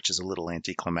flag, which is a little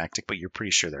anticlimactic, but you're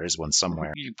pretty sure there is one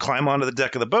somewhere. You climb onto the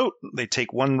deck of the boat. They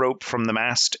take one rope from the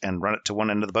mast and run it to one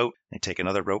end of the boat. They take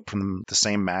another rope from the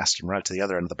same mast and run it to the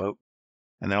other end of the boat.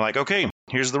 And they're like, okay,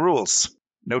 here's the rules.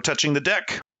 No touching the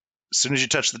deck. As soon as you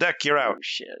touch the deck, you're out. Oh,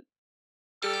 shit.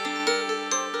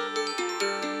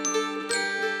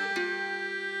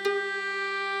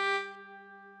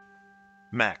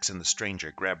 Max and the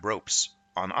stranger grab ropes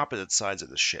on opposite sides of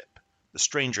the ship. The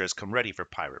stranger has come ready for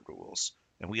pirate rules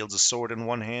and wields a sword in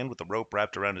one hand with a rope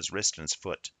wrapped around his wrist and his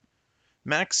foot.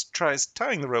 Max tries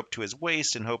tying the rope to his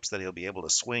waist in hopes that he'll be able to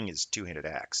swing his two-handed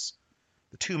axe.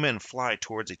 The two men fly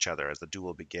towards each other as the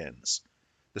duel begins.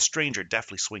 The stranger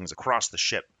deftly swings across the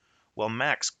ship, while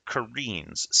Max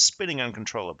careens, spinning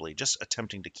uncontrollably, just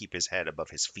attempting to keep his head above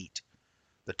his feet.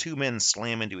 The two men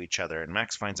slam into each other, and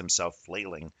Max finds himself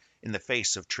flailing in the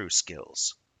face of true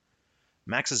skills.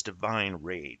 Max's divine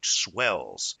rage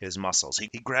swells his muscles.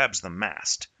 He grabs the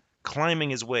mast,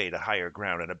 climbing his way to higher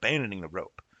ground and abandoning the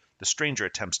rope. The stranger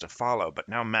attempts to follow, but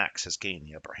now Max has gained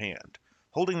the upper hand.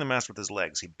 Holding the mast with his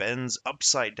legs, he bends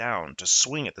upside down to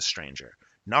swing at the stranger,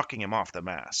 knocking him off the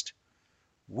mast.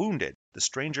 Wounded, the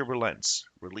stranger relents,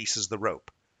 releases the rope,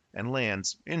 and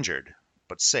lands, injured,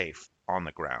 but safe, on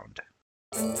the ground.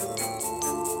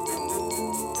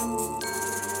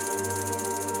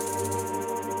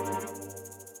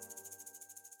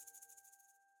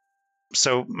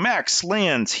 So Max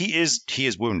lands. He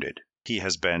is wounded. He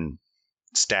has been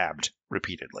stabbed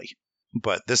repeatedly.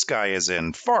 But this guy is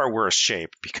in far worse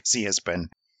shape because he has been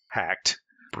hacked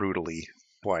brutally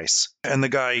twice. And the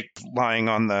guy lying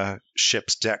on the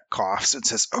ship's deck coughs and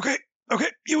says, okay,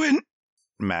 you win.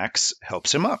 Max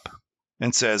helps him up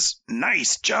and says,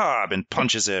 nice job, and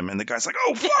punches him. And the guy's like,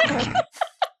 oh, fuck!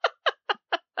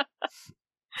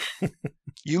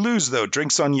 You lose, though.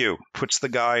 Drink's on you. Puts the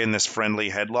guy in this friendly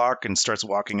headlock and starts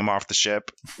walking him off the ship.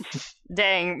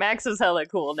 Dang, Max is hella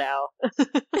cool now.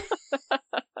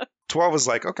 12 is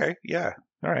like, okay, yeah,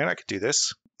 all right, I could do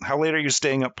this. How late are you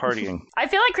staying up partying? I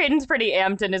feel like Creighton's pretty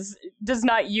amped and does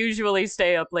not usually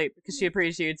stay up late because she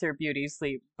appreciates her beauty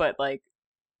sleep, but like,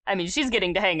 I mean, she's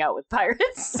getting to hang out with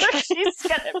pirates, so she's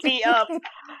gonna be up.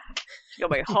 She'll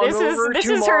be hungover this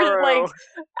is her, like,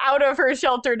 out of her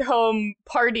sheltered home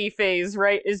party phase,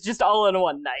 right? Is just all in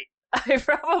one night. I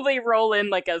probably roll in,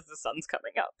 like, as the sun's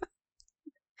coming up.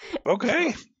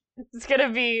 Okay. It's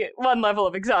gonna be one level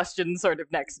of exhaustion sort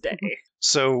of next day.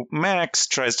 So Max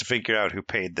tries to figure out who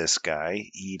paid this guy.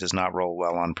 He does not roll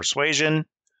well on persuasion.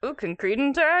 Ooh, can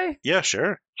Creedon try? Yeah,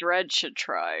 sure. Dredd should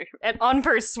try. And on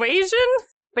persuasion?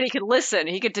 But he could listen.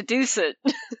 He could deduce it.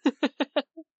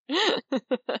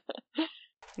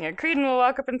 Yeah, Creedon will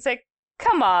walk up and say,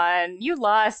 come on, you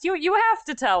lost. You have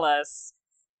to tell us.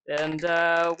 And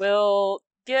we'll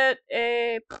get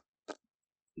a...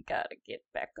 Gotta get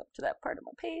back up to that part of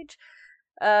my page.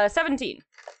 17.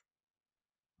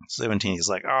 17, he's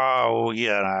like, oh,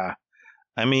 yeah.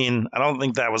 I mean, I don't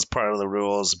think that was part of the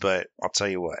rules, but I'll tell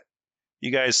you what.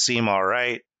 You guys seem all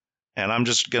right, and I'm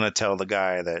just going to tell the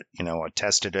guy that, I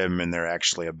tested him, and they're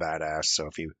actually a badass, so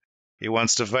if he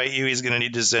wants to fight you, he's going to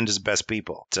need to send his best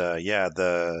people. But, yeah,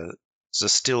 the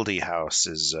Zastildi house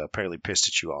is apparently pissed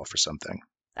at you all for something.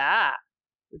 Ah,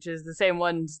 which is the same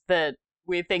ones that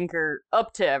we think are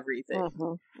up to everything.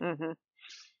 Mm-hmm. Mm-hmm.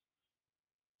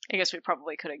 I guess we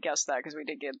probably could have guessed that because we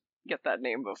did get that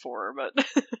name before, but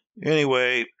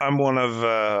Anyway, I'm one of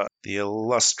the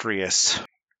illustrious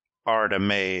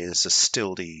Artemis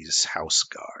Astildes house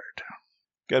guard.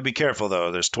 Gotta be careful,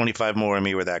 though. There's 25 more of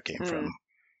me where that came from.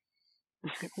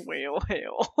 whale.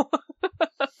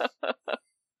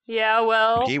 Yeah,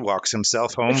 well, He walks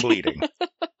himself home bleeding.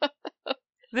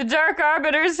 the Dark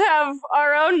Arbiters have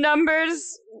our own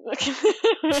numbers.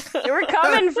 We're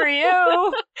coming for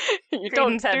you. You Credence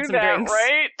don't had do some that, drinks.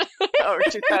 right? Oh,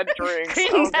 she's had drinks.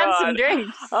 Credence Oh, had some God.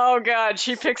 drinks. Oh, God,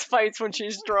 she picks fights when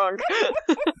she's drunk.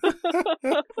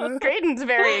 Creighton's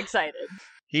very excited.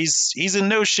 He's in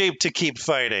no shape to keep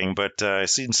fighting, but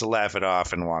seems to laugh it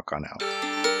off and walk on out.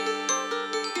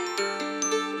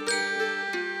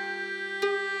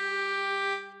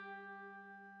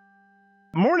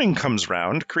 Morning comes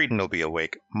round. Creedon will be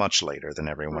awake much later than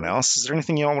everyone else. Is there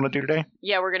anything you all want to do today?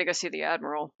 Yeah, we're gonna go see the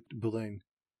Admiral. Boulain,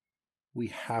 we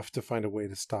have to find a way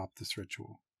to stop this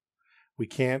ritual. We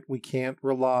can't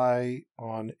rely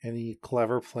on any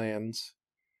clever plans.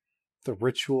 The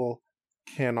ritual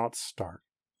cannot start.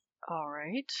 All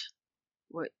right.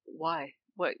 Why?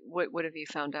 What have you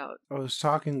found out? I was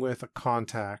talking with a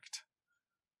contact,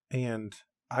 and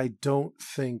I don't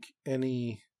think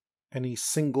any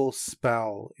single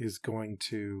spell is going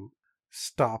to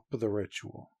stop the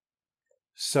ritual.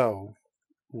 So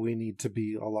we need to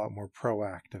be a lot more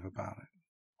proactive about it.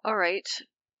 All right.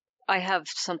 I have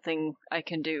something I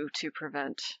can do to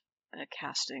prevent a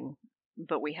casting,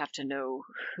 but we have to know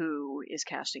who is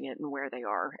casting it and where they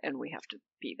are, and we have to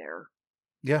be there.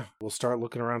 Yeah, we'll start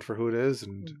looking around for who it is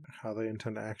and how they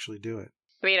intend to actually do it.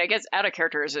 I mean, I guess out of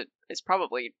character, it's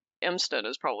probably Emston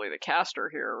is probably the caster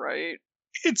here, right?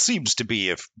 It seems to be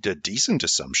a decent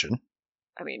assumption.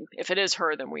 I mean, if it is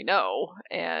her, then we know,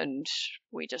 and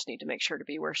we just need to make sure to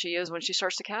be where she is when she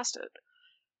starts to cast it.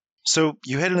 So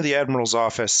you head into the Admiral's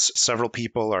office. Several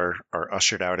people are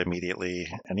ushered out immediately,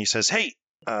 and he says, "Hey,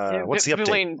 what's the update?"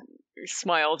 Boulain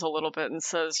smiles a little bit and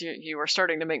says, you are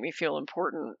starting to make me feel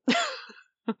important,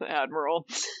 Admiral.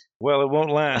 Well, it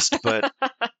won't last, but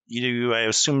you, I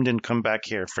assume, didn't come back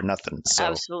here for nothing. So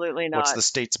Absolutely not. what's the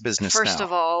state's business First now?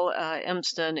 of all,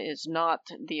 Emston is not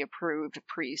the approved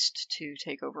priest to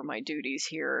take over my duties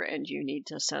here, and you need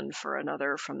to send for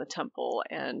another from the temple,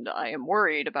 and I am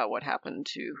worried about what happened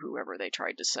to whoever they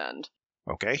tried to send.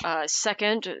 Okay.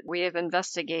 Second, we have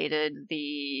investigated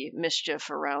the mischief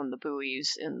around the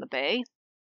buoys in the bay,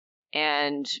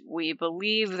 and we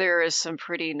believe there is some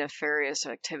pretty nefarious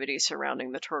activity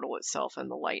surrounding the turtle itself and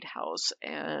the lighthouse,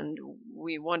 and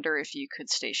we wonder if you could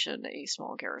station a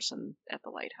small garrison at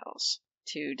the lighthouse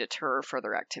to deter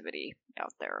further activity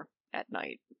out there at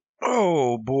night.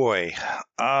 Oh boy.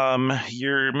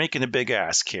 You're making a big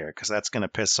ask here, because that's going to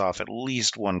piss off at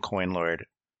least one coin lord.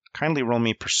 Kindly roll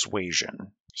me persuasion.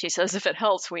 She says if it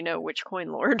helps, we know which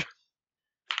coin lord.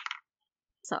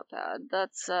 It's not bad.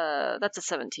 That's a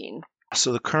 17.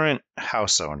 So the current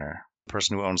house owner, the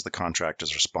person who owns the contract,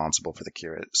 is responsible for the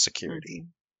security,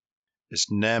 is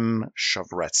Nem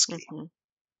Shavretsky.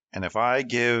 And if I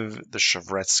give the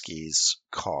Shavretskys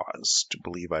cause to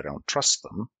believe I don't trust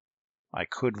them, I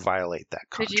could violate that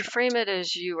contract. Could you frame it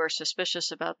as you are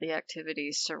suspicious about the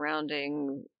activities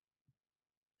surrounding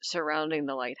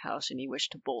the lighthouse and you wish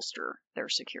to bolster their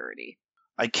security?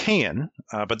 I can,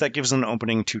 but that gives them an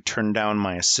opening to turn down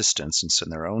my assistance and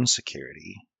send their own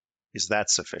security. Is that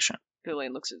sufficient?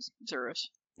 Boulain looks at Zurus.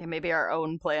 Yeah, maybe our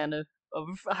own plan of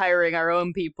hiring our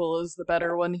own people is the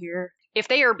better one here. If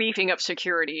they are beefing up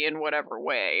security in whatever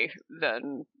way,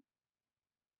 then,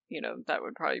 that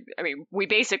would probably be, I mean, we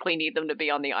basically need them to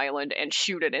be on the island and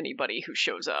shoot at anybody who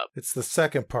shows up. It's the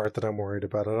second part that I'm worried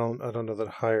about. I don't know that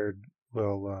hired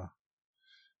will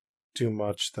do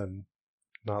much than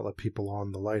not let people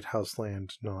on the lighthouse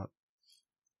land, not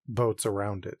boats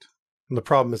around it. And the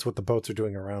problem is what the boats are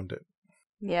doing around it.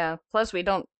 Yeah, plus we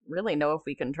don't really know if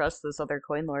we can trust this other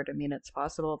coin lord. I mean, it's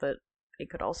possible that they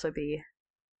could also be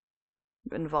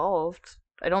involved.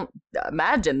 I don't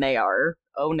imagine they are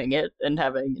owning it and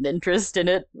having an interest in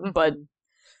it, but,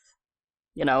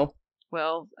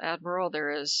 Well, Admiral,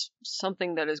 there is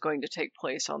something that is going to take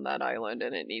place on that island,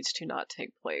 and it needs to not take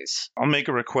place. I'll make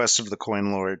a request of the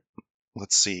coin lord.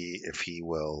 Let's see if he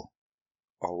will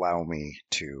allow me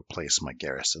to place my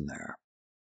garrison there.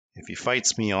 If he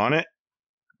fights me on it,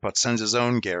 but sends his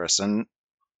own garrison,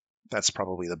 that's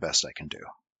probably the best I can do.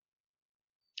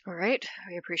 All right.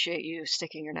 I appreciate you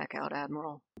sticking your neck out,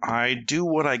 Admiral. I do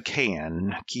what I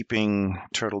can. Keeping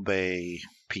Turtle Bay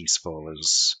peaceful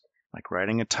is like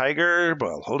riding a tiger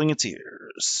while holding its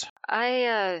ears.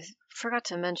 I Forgot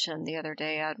to mention the other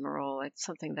day, Admiral, it's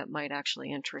something that might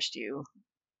actually interest you.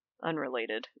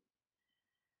 Unrelated.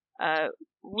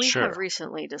 We Sure. have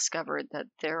recently discovered that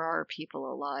there are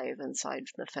people alive inside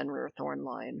the Fenrir Thorn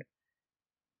line.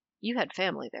 You had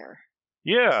family there.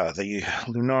 Yeah, the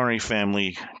Lunari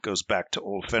family goes back to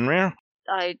Old Fenrir.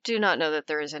 I do not know that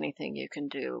there is anything you can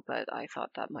do, but I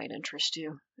thought that might interest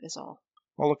you, is all.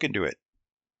 I'll look into it.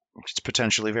 It's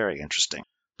potentially very interesting.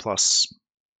 Plus,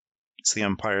 it's the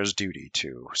Empire's duty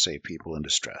to save people in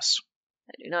distress.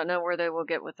 I do not know where they will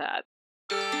get with that.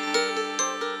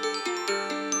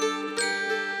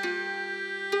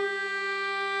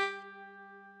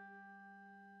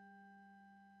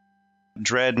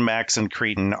 Dredd, Max, and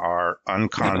Cretan are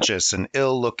unconscious and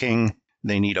ill-looking.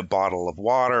 They need a bottle of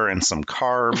water and some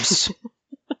carbs.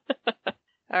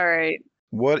 All right.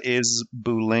 What is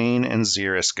Boulain and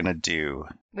Xeris gonna do?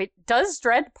 Wait, does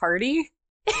Dredd party?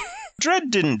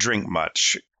 Dredd didn't drink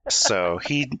much, so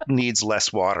he needs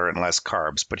less water and less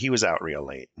carbs, but he was out real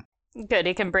late. Good,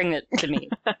 he can bring it to me.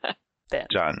 Then.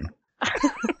 Done.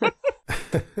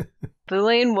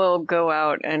 Boulain will go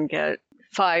out and get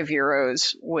 5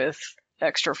 euros with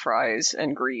extra fries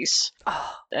and grease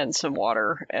Oh, and some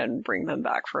water and bring them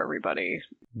back for everybody.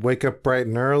 Wake up bright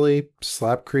and early,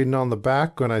 slap Creedon on the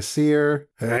back when I see her.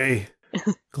 Hey,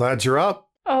 glad you're up.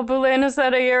 oh, Boulain, is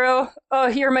that a euro? Oh,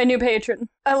 you're my new patron.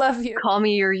 I love you. Call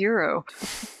me your euro.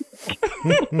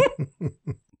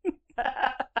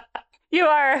 You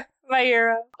are my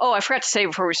euro. Oh, I forgot to say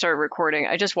before we started recording,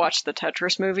 I just watched the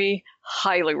Tetris movie.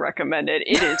 Highly recommend it.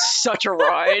 It is such a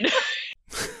ride.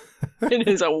 It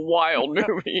is a wild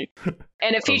movie.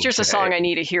 And it features a song, I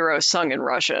Need a Hero, sung in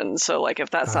Russian. So, like, if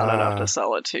that's not enough to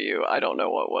sell it to you, I don't know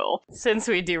what will. Since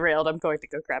we derailed, I'm going to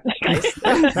go grab that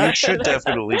dice. You should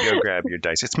definitely go grab your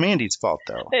dice. It's Mandy's fault,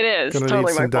 though. It is. Gonna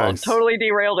Totally need my some fault. dice. Totally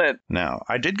derailed it. Now,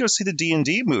 I did go see the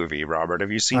D&D movie, Robert.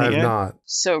 Have you seen I it have yet? not.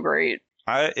 So great.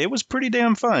 It was pretty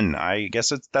damn fun. I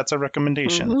guess that's a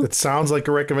recommendation. Mhm. It sounds like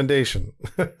a recommendation.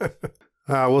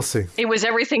 We'll see. It was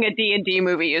everything a D&D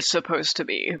movie is supposed to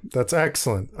be. That's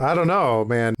excellent. I don't know,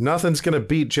 man. Nothing's going to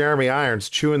beat Jeremy Irons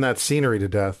chewing that scenery to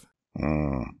death.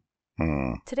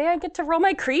 Today I get to roll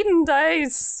my Creedon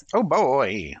dice. Oh,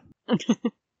 boy.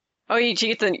 Oh, you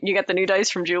get the new dice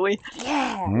from Julie?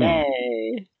 Yeah. Mm.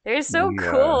 Yay. They're so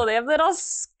Yeah. cool. They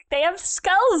have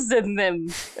skulls in them.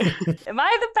 Am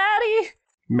I the baddie?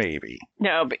 Maybe.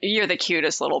 No, but you're the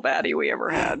cutest little baddie we ever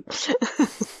had.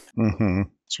 Mm-hmm.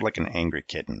 It's like an angry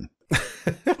kitten.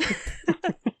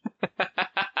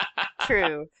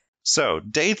 True. So,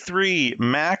 day 3,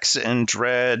 Max and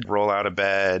Dredd roll out of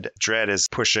bed. Dredd is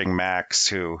pushing Max,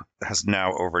 who has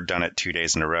now overdone it 2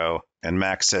 days in a row. And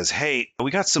Max says, hey,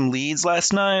 we got some leads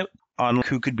last night on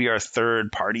who could be our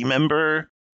third party member,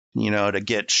 to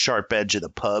get Sharp Edge of the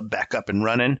pub back up and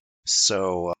running.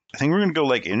 So, I think we're going to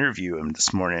go, interview him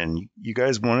this morning. You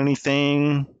guys want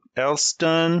anything else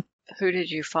done? Who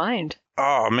did you find?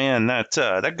 Oh, man, that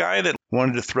guy that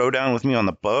wanted to throw down with me on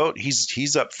the boat,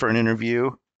 he's up for an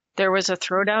interview. There was a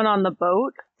throwdown on the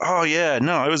boat? Oh, yeah,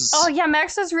 no, it was... Oh, yeah,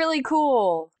 Max is really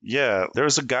cool. Yeah, there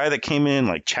was a guy that came in,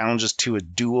 challenges to a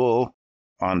duel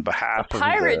on behalf of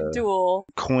Pirate the duel.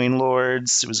 Coin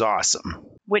Lords. It was awesome.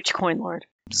 Which coin lord?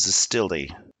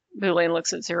 Zastildi. Boulain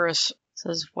looks at Xeris,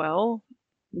 says, well,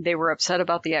 they were upset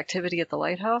about the activity at the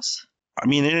lighthouse? I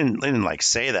mean, they didn't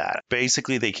say that.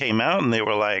 Basically, they came out and they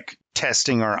were,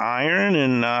 testing our iron,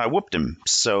 and I whooped him.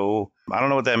 So, I don't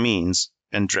know what that means.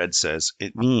 And Dredd says,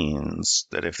 it means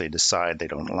that if they decide they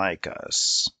don't like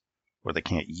us, or they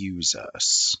can't use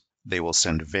us, they will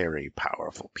send very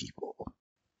powerful people.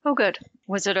 Oh, good.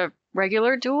 Was it a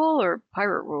regular duel or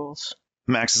pirate rules?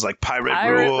 Max is like, pirate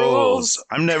Pirate rules.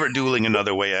 I'm never dueling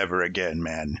another way ever again,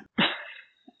 man.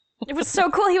 It was so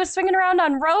cool. He was swinging around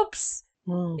on ropes.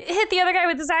 Hmm. Hit the other guy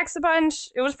with his axe a bunch.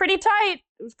 It was pretty tight.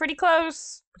 It was pretty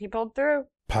close. But he pulled through.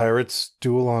 Pirates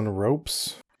duel on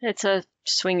ropes? It's a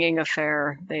swinging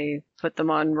affair. They put them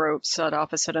on ropes at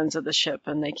opposite ends of the ship,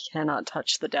 and they cannot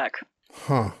touch the deck.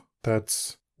 Huh.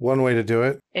 That's one way to do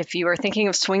it. If you are thinking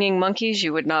of swinging monkeys,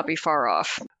 you would not be far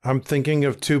off. I'm thinking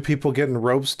of two people getting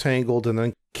ropes tangled and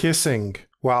then kissing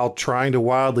while trying to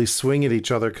wildly swing at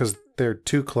each other because they're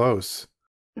too close.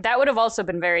 That would have also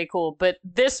been very cool, but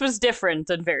this was different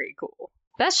and very cool.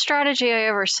 Best strategy I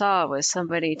ever saw was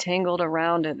somebody tangled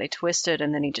around and they twisted,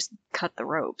 and then he just cut the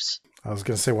ropes. I was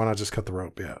going to say, why not just cut the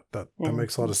rope? Yeah, that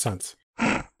makes a lot of sense.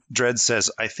 Dredd says,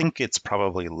 I think it's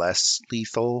probably less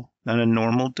lethal than a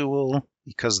normal duel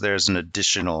because there's an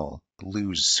additional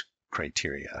lose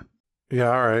criteria. Yeah,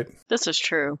 all right. This is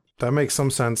true. That makes some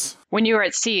sense. When you're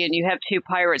at sea and you have two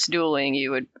pirates dueling,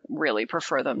 you would really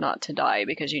prefer them not to die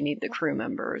because you need the crew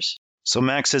members. So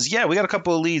Max says, yeah, we got a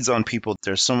couple of leads on people.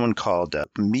 There's someone called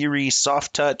Miri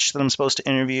Soft Touch that I'm supposed to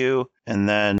interview, and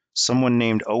then someone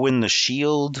named Owen the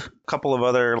Shield, a couple of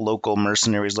other local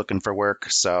mercenaries looking for work.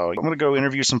 So I'm going to go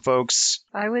interview some folks.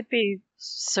 I would be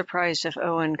surprised if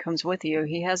Owen comes with you.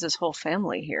 He has his whole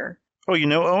family here. Oh, you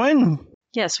know Owen?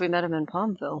 Yes, we met him in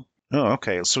Palmville. Oh,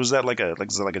 okay. So is that like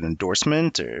an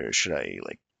endorsement, or should I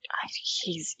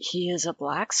He is a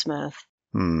blacksmith.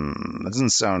 That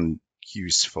doesn't sound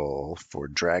useful for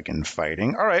dragon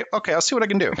fighting. All right, okay, I'll see what I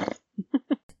can do.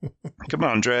 Come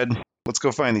on, Dread. Let's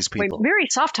go find these people. Wait, Mary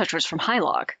Softtouch was from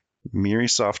Highlock. Miri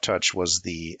Soft Touch was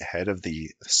the head of the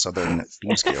Southern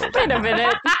Thieves Guild. Wait a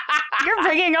minute. You're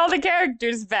bringing all the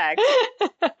characters back.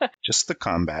 Just the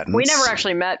combatants. We never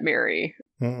actually met Mary.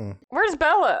 Mm-mm. Where's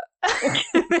Bella?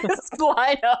 This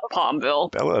lineup.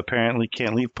 Palmville. Bella apparently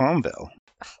can't leave Palmville.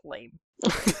 Lame.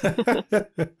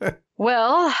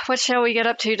 Well, what shall we get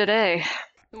up to today?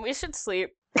 We should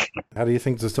sleep. How do you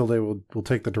think Distilde will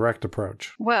take the direct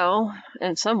approach? Well,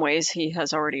 in some ways, he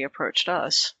has already approached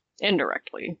us.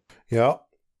 Indirectly. Yeah.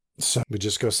 So we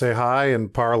just go say hi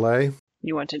and parlay.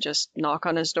 You want to just knock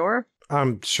on his door?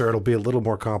 I'm sure it'll be a little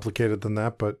more complicated than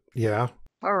that, but yeah.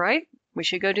 All right, we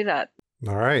should go do that.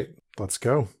 All right, let's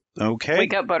go. Okay.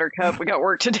 Wake up, Buttercup. We got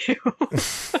work to do.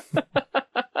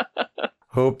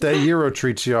 Hope that Euro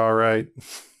treats you all right.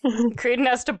 Creedon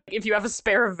has to, if you have a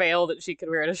spare veil that she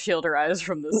can wear to shield her eyes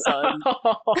from the sun.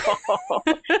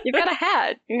 You've got a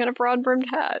hat. You got a broad-brimmed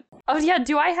hat. Oh yeah,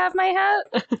 do I have my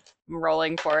hat? I'm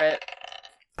rolling for it.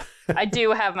 I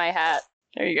do have my hat.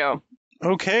 There you go.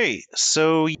 Okay,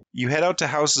 so you head out to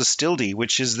House Distilde,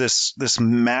 which is this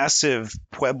massive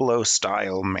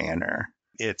Pueblo-style manor.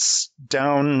 It's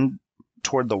down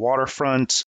toward the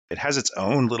waterfront. It has its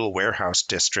own little warehouse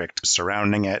district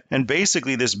surrounding it, and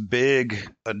basically this big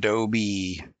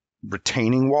adobe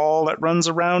retaining wall that runs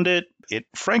around it. It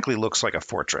frankly looks like a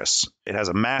fortress. It has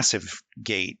a massive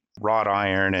gate, wrought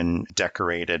iron and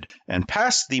decorated, and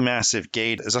past the massive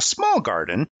gate is a small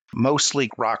garden, mostly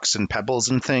rocks and pebbles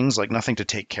and things, like nothing to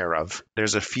take care of.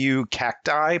 There's a few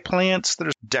cacti plants that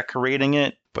are decorating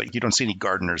it, but you don't see any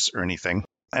gardeners or anything.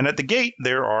 And at the gate,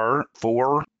 there are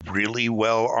 4 really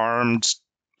well-armed,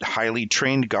 highly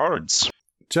trained guards.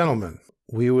 Gentlemen,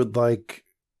 we would like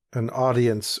an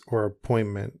audience or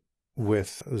appointment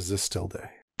with Distilde.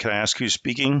 Can I ask who's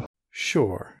speaking?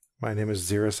 Sure. My name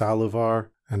is Xeris Aluvar,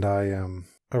 and I am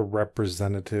a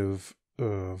representative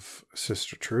of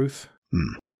Sister Truth.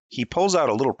 He pulls out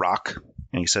a little rock,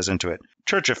 and he says into it,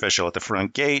 "Church official at the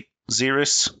front gate,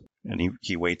 Xeris." And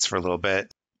he waits for a little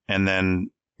bit, and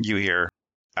then you hear,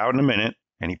 "Out in a minute,"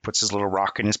 and he puts his little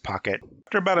rock in his pocket.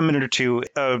 After about a minute or two,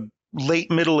 a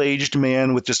late middle-aged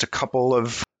man with just a couple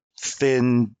of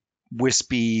thin,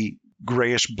 wispy,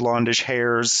 grayish-blondish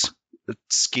hairs, a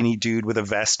skinny dude with a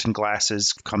vest and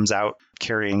glasses, comes out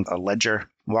carrying a ledger,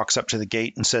 walks up to the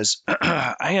gate and says,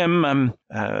 "I am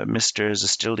Mr.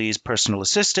 Distilde's personal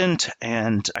assistant,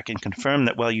 and I can confirm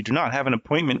that while you do not have an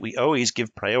appointment, we always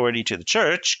give priority to the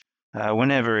church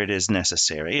whenever it is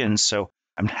necessary, and so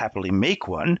I'm happily make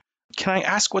one. Can I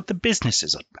ask what the business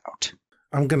is about?"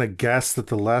 I'm going to guess that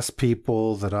the less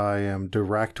people that I am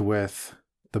direct with,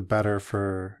 the better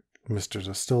for Mr.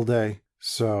 Distilde.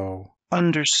 So...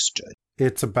 Understood.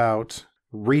 It's about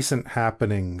recent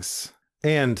happenings,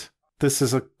 and this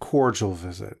is a cordial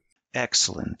visit.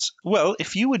 Excellent. Well,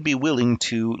 if you would be willing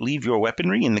to leave your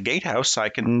weaponry in the gatehouse, I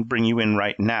can bring you in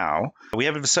right now. We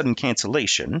have a sudden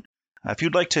cancellation. If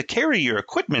you'd like to carry your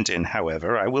equipment in,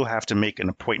 however, I will have to make an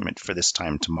appointment for this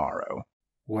time tomorrow.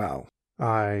 Well,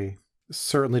 I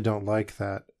certainly don't like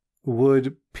that.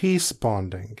 Would peace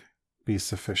bonding be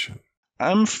sufficient?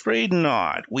 I'm afraid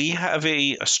not. We have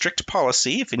a strict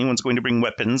policy. If anyone's going to bring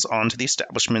weapons onto the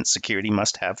establishment, security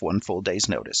must have 1 full day's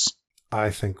notice. I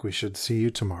think we should see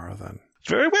you tomorrow then.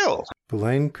 Very well.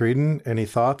 Belaine, Creedon, any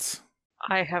thoughts?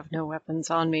 I have no weapons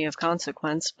on me of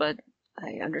consequence, but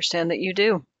I understand that you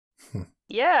do.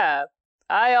 Yeah,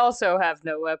 I also have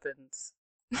no weapons.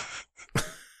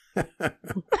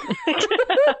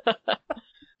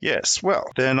 Yes, well,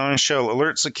 then I shall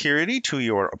alert security to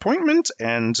your appointment,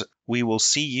 and we will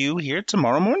see you here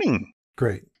tomorrow morning.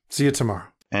 Great. See you tomorrow.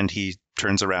 And he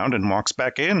turns around and walks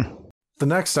back in. The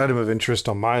next item of interest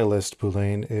on my list,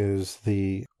 Boulain, is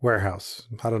the warehouse.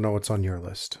 I don't know what's on your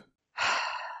list.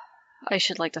 I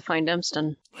should like to find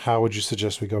Emston. How would you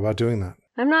suggest we go about doing that?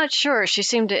 I'm not sure. She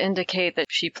seemed to indicate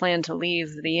that she planned to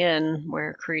leave the inn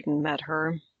where Creedon met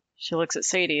her. She looks at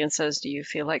Sadie and says, do you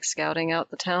feel like scouting out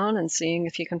the town and seeing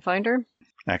if you can find her?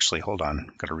 Actually, hold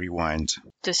on. Gotta rewind.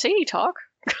 Does Sadie talk?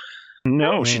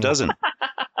 No, she doesn't.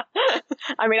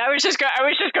 I mean, I was just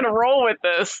gonna roll with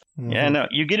this. Yeah, no.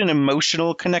 You get an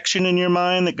emotional connection in your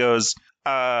mind that goes,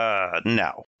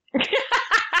 no.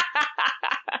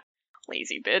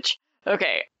 Lazy bitch.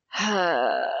 Okay.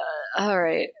 All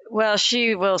right. Well,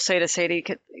 she will say to Sadie,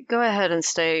 go ahead and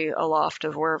stay aloft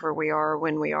of wherever we are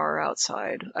when we are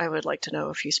outside. I would like to know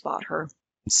if you spot her.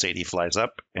 Sadie flies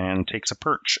up and takes a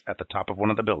perch at the top of one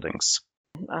of the buildings.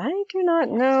 I do not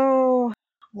know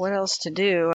what else to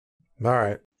do. All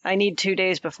right. I need 2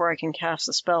 days before I can cast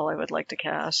the spell I would like to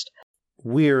cast.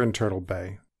 We're in Turtle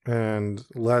Bay, and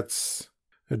let's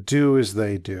do as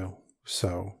they do.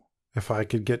 So, if I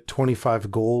could get 25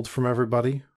 gold from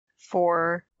everybody,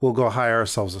 we'll go hire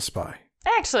ourselves a spy.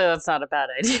 Actually, that's not a bad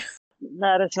idea.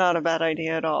 That is not a bad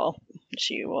idea at all.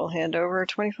 She will hand over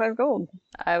 25 gold.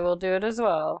 I will do it as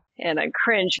well. And I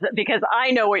cringe because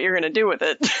I know what you're going to do with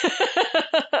it.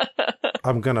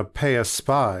 I'm going to pay a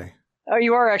spy. Oh,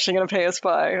 you are actually going to pay a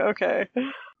spy. Okay.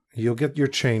 You'll get your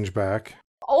change back.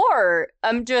 Or,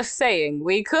 I'm just saying,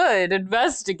 we could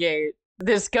investigate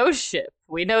this ghost ship.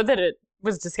 We know that it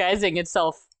was disguising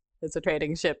itself as a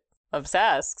trading ship of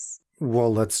Sask's.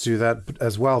 Well, let's do that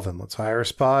as well then. Let's hire a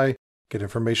spy, get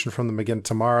information from them again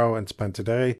tomorrow, and spend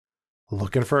today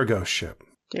looking for a ghost ship.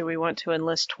 Do we want to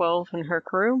enlist 12 in her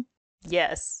crew?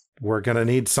 Yes. We're going to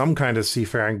need some kind of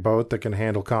seafaring boat that can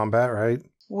handle combat, right?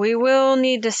 We will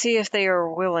need to see if they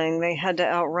are willing. They had to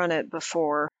outrun it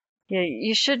before. Yeah,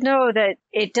 you should know that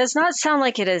it does not sound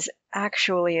like it is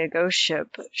actually a ghost ship.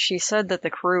 She said that the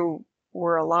crew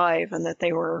were alive and that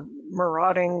they were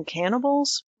marauding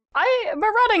cannibals.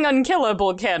 Marauding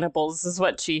unkillable cannibals is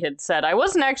what she had said. I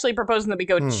wasn't actually proposing that we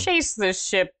go chase this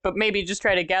ship, but maybe just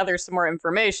try to gather some more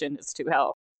information as to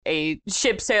how a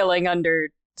ship sailing under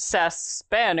Sask's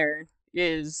banner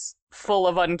is full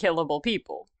of unkillable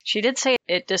people. She did say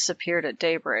it disappeared at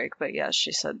daybreak, but yes,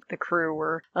 she said the crew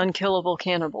were unkillable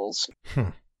cannibals.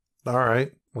 All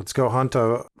right, let's go hunt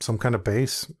some kind of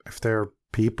base. If they're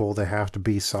people, they have to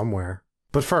be somewhere.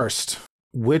 But first,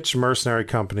 which mercenary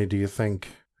company do you think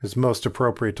is most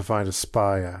appropriate to find a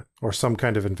spy at, or some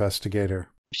kind of investigator?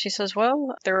 She says,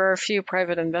 well, there are a few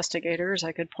private investigators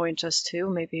I could point us to.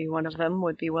 Maybe one of them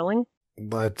would be willing.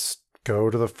 Let's go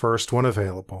to the first one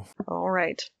available. All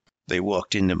right. They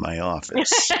walked into my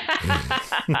office.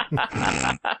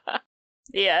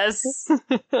 Yes.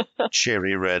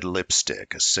 Cherry red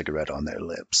lipstick, a cigarette on their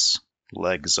lips,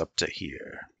 legs up to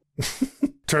here.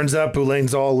 Turns out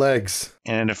Boulain's all legs.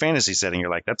 And in a fantasy setting, you're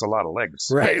like, that's a lot of legs.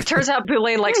 Right. It turns out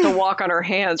Boulain likes to walk on her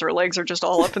hands. Her legs are just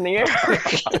all up in the air.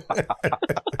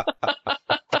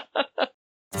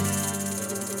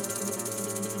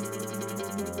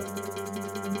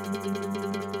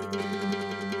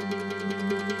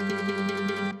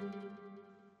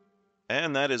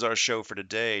 And that is our show for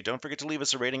today. Don't forget to leave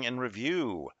us a rating and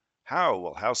review. How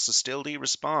will House Hostility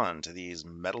respond to these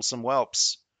meddlesome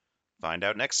whelps? Find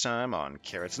out next time on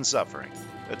Carrots and Suffering,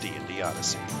 a D&D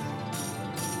Odyssey.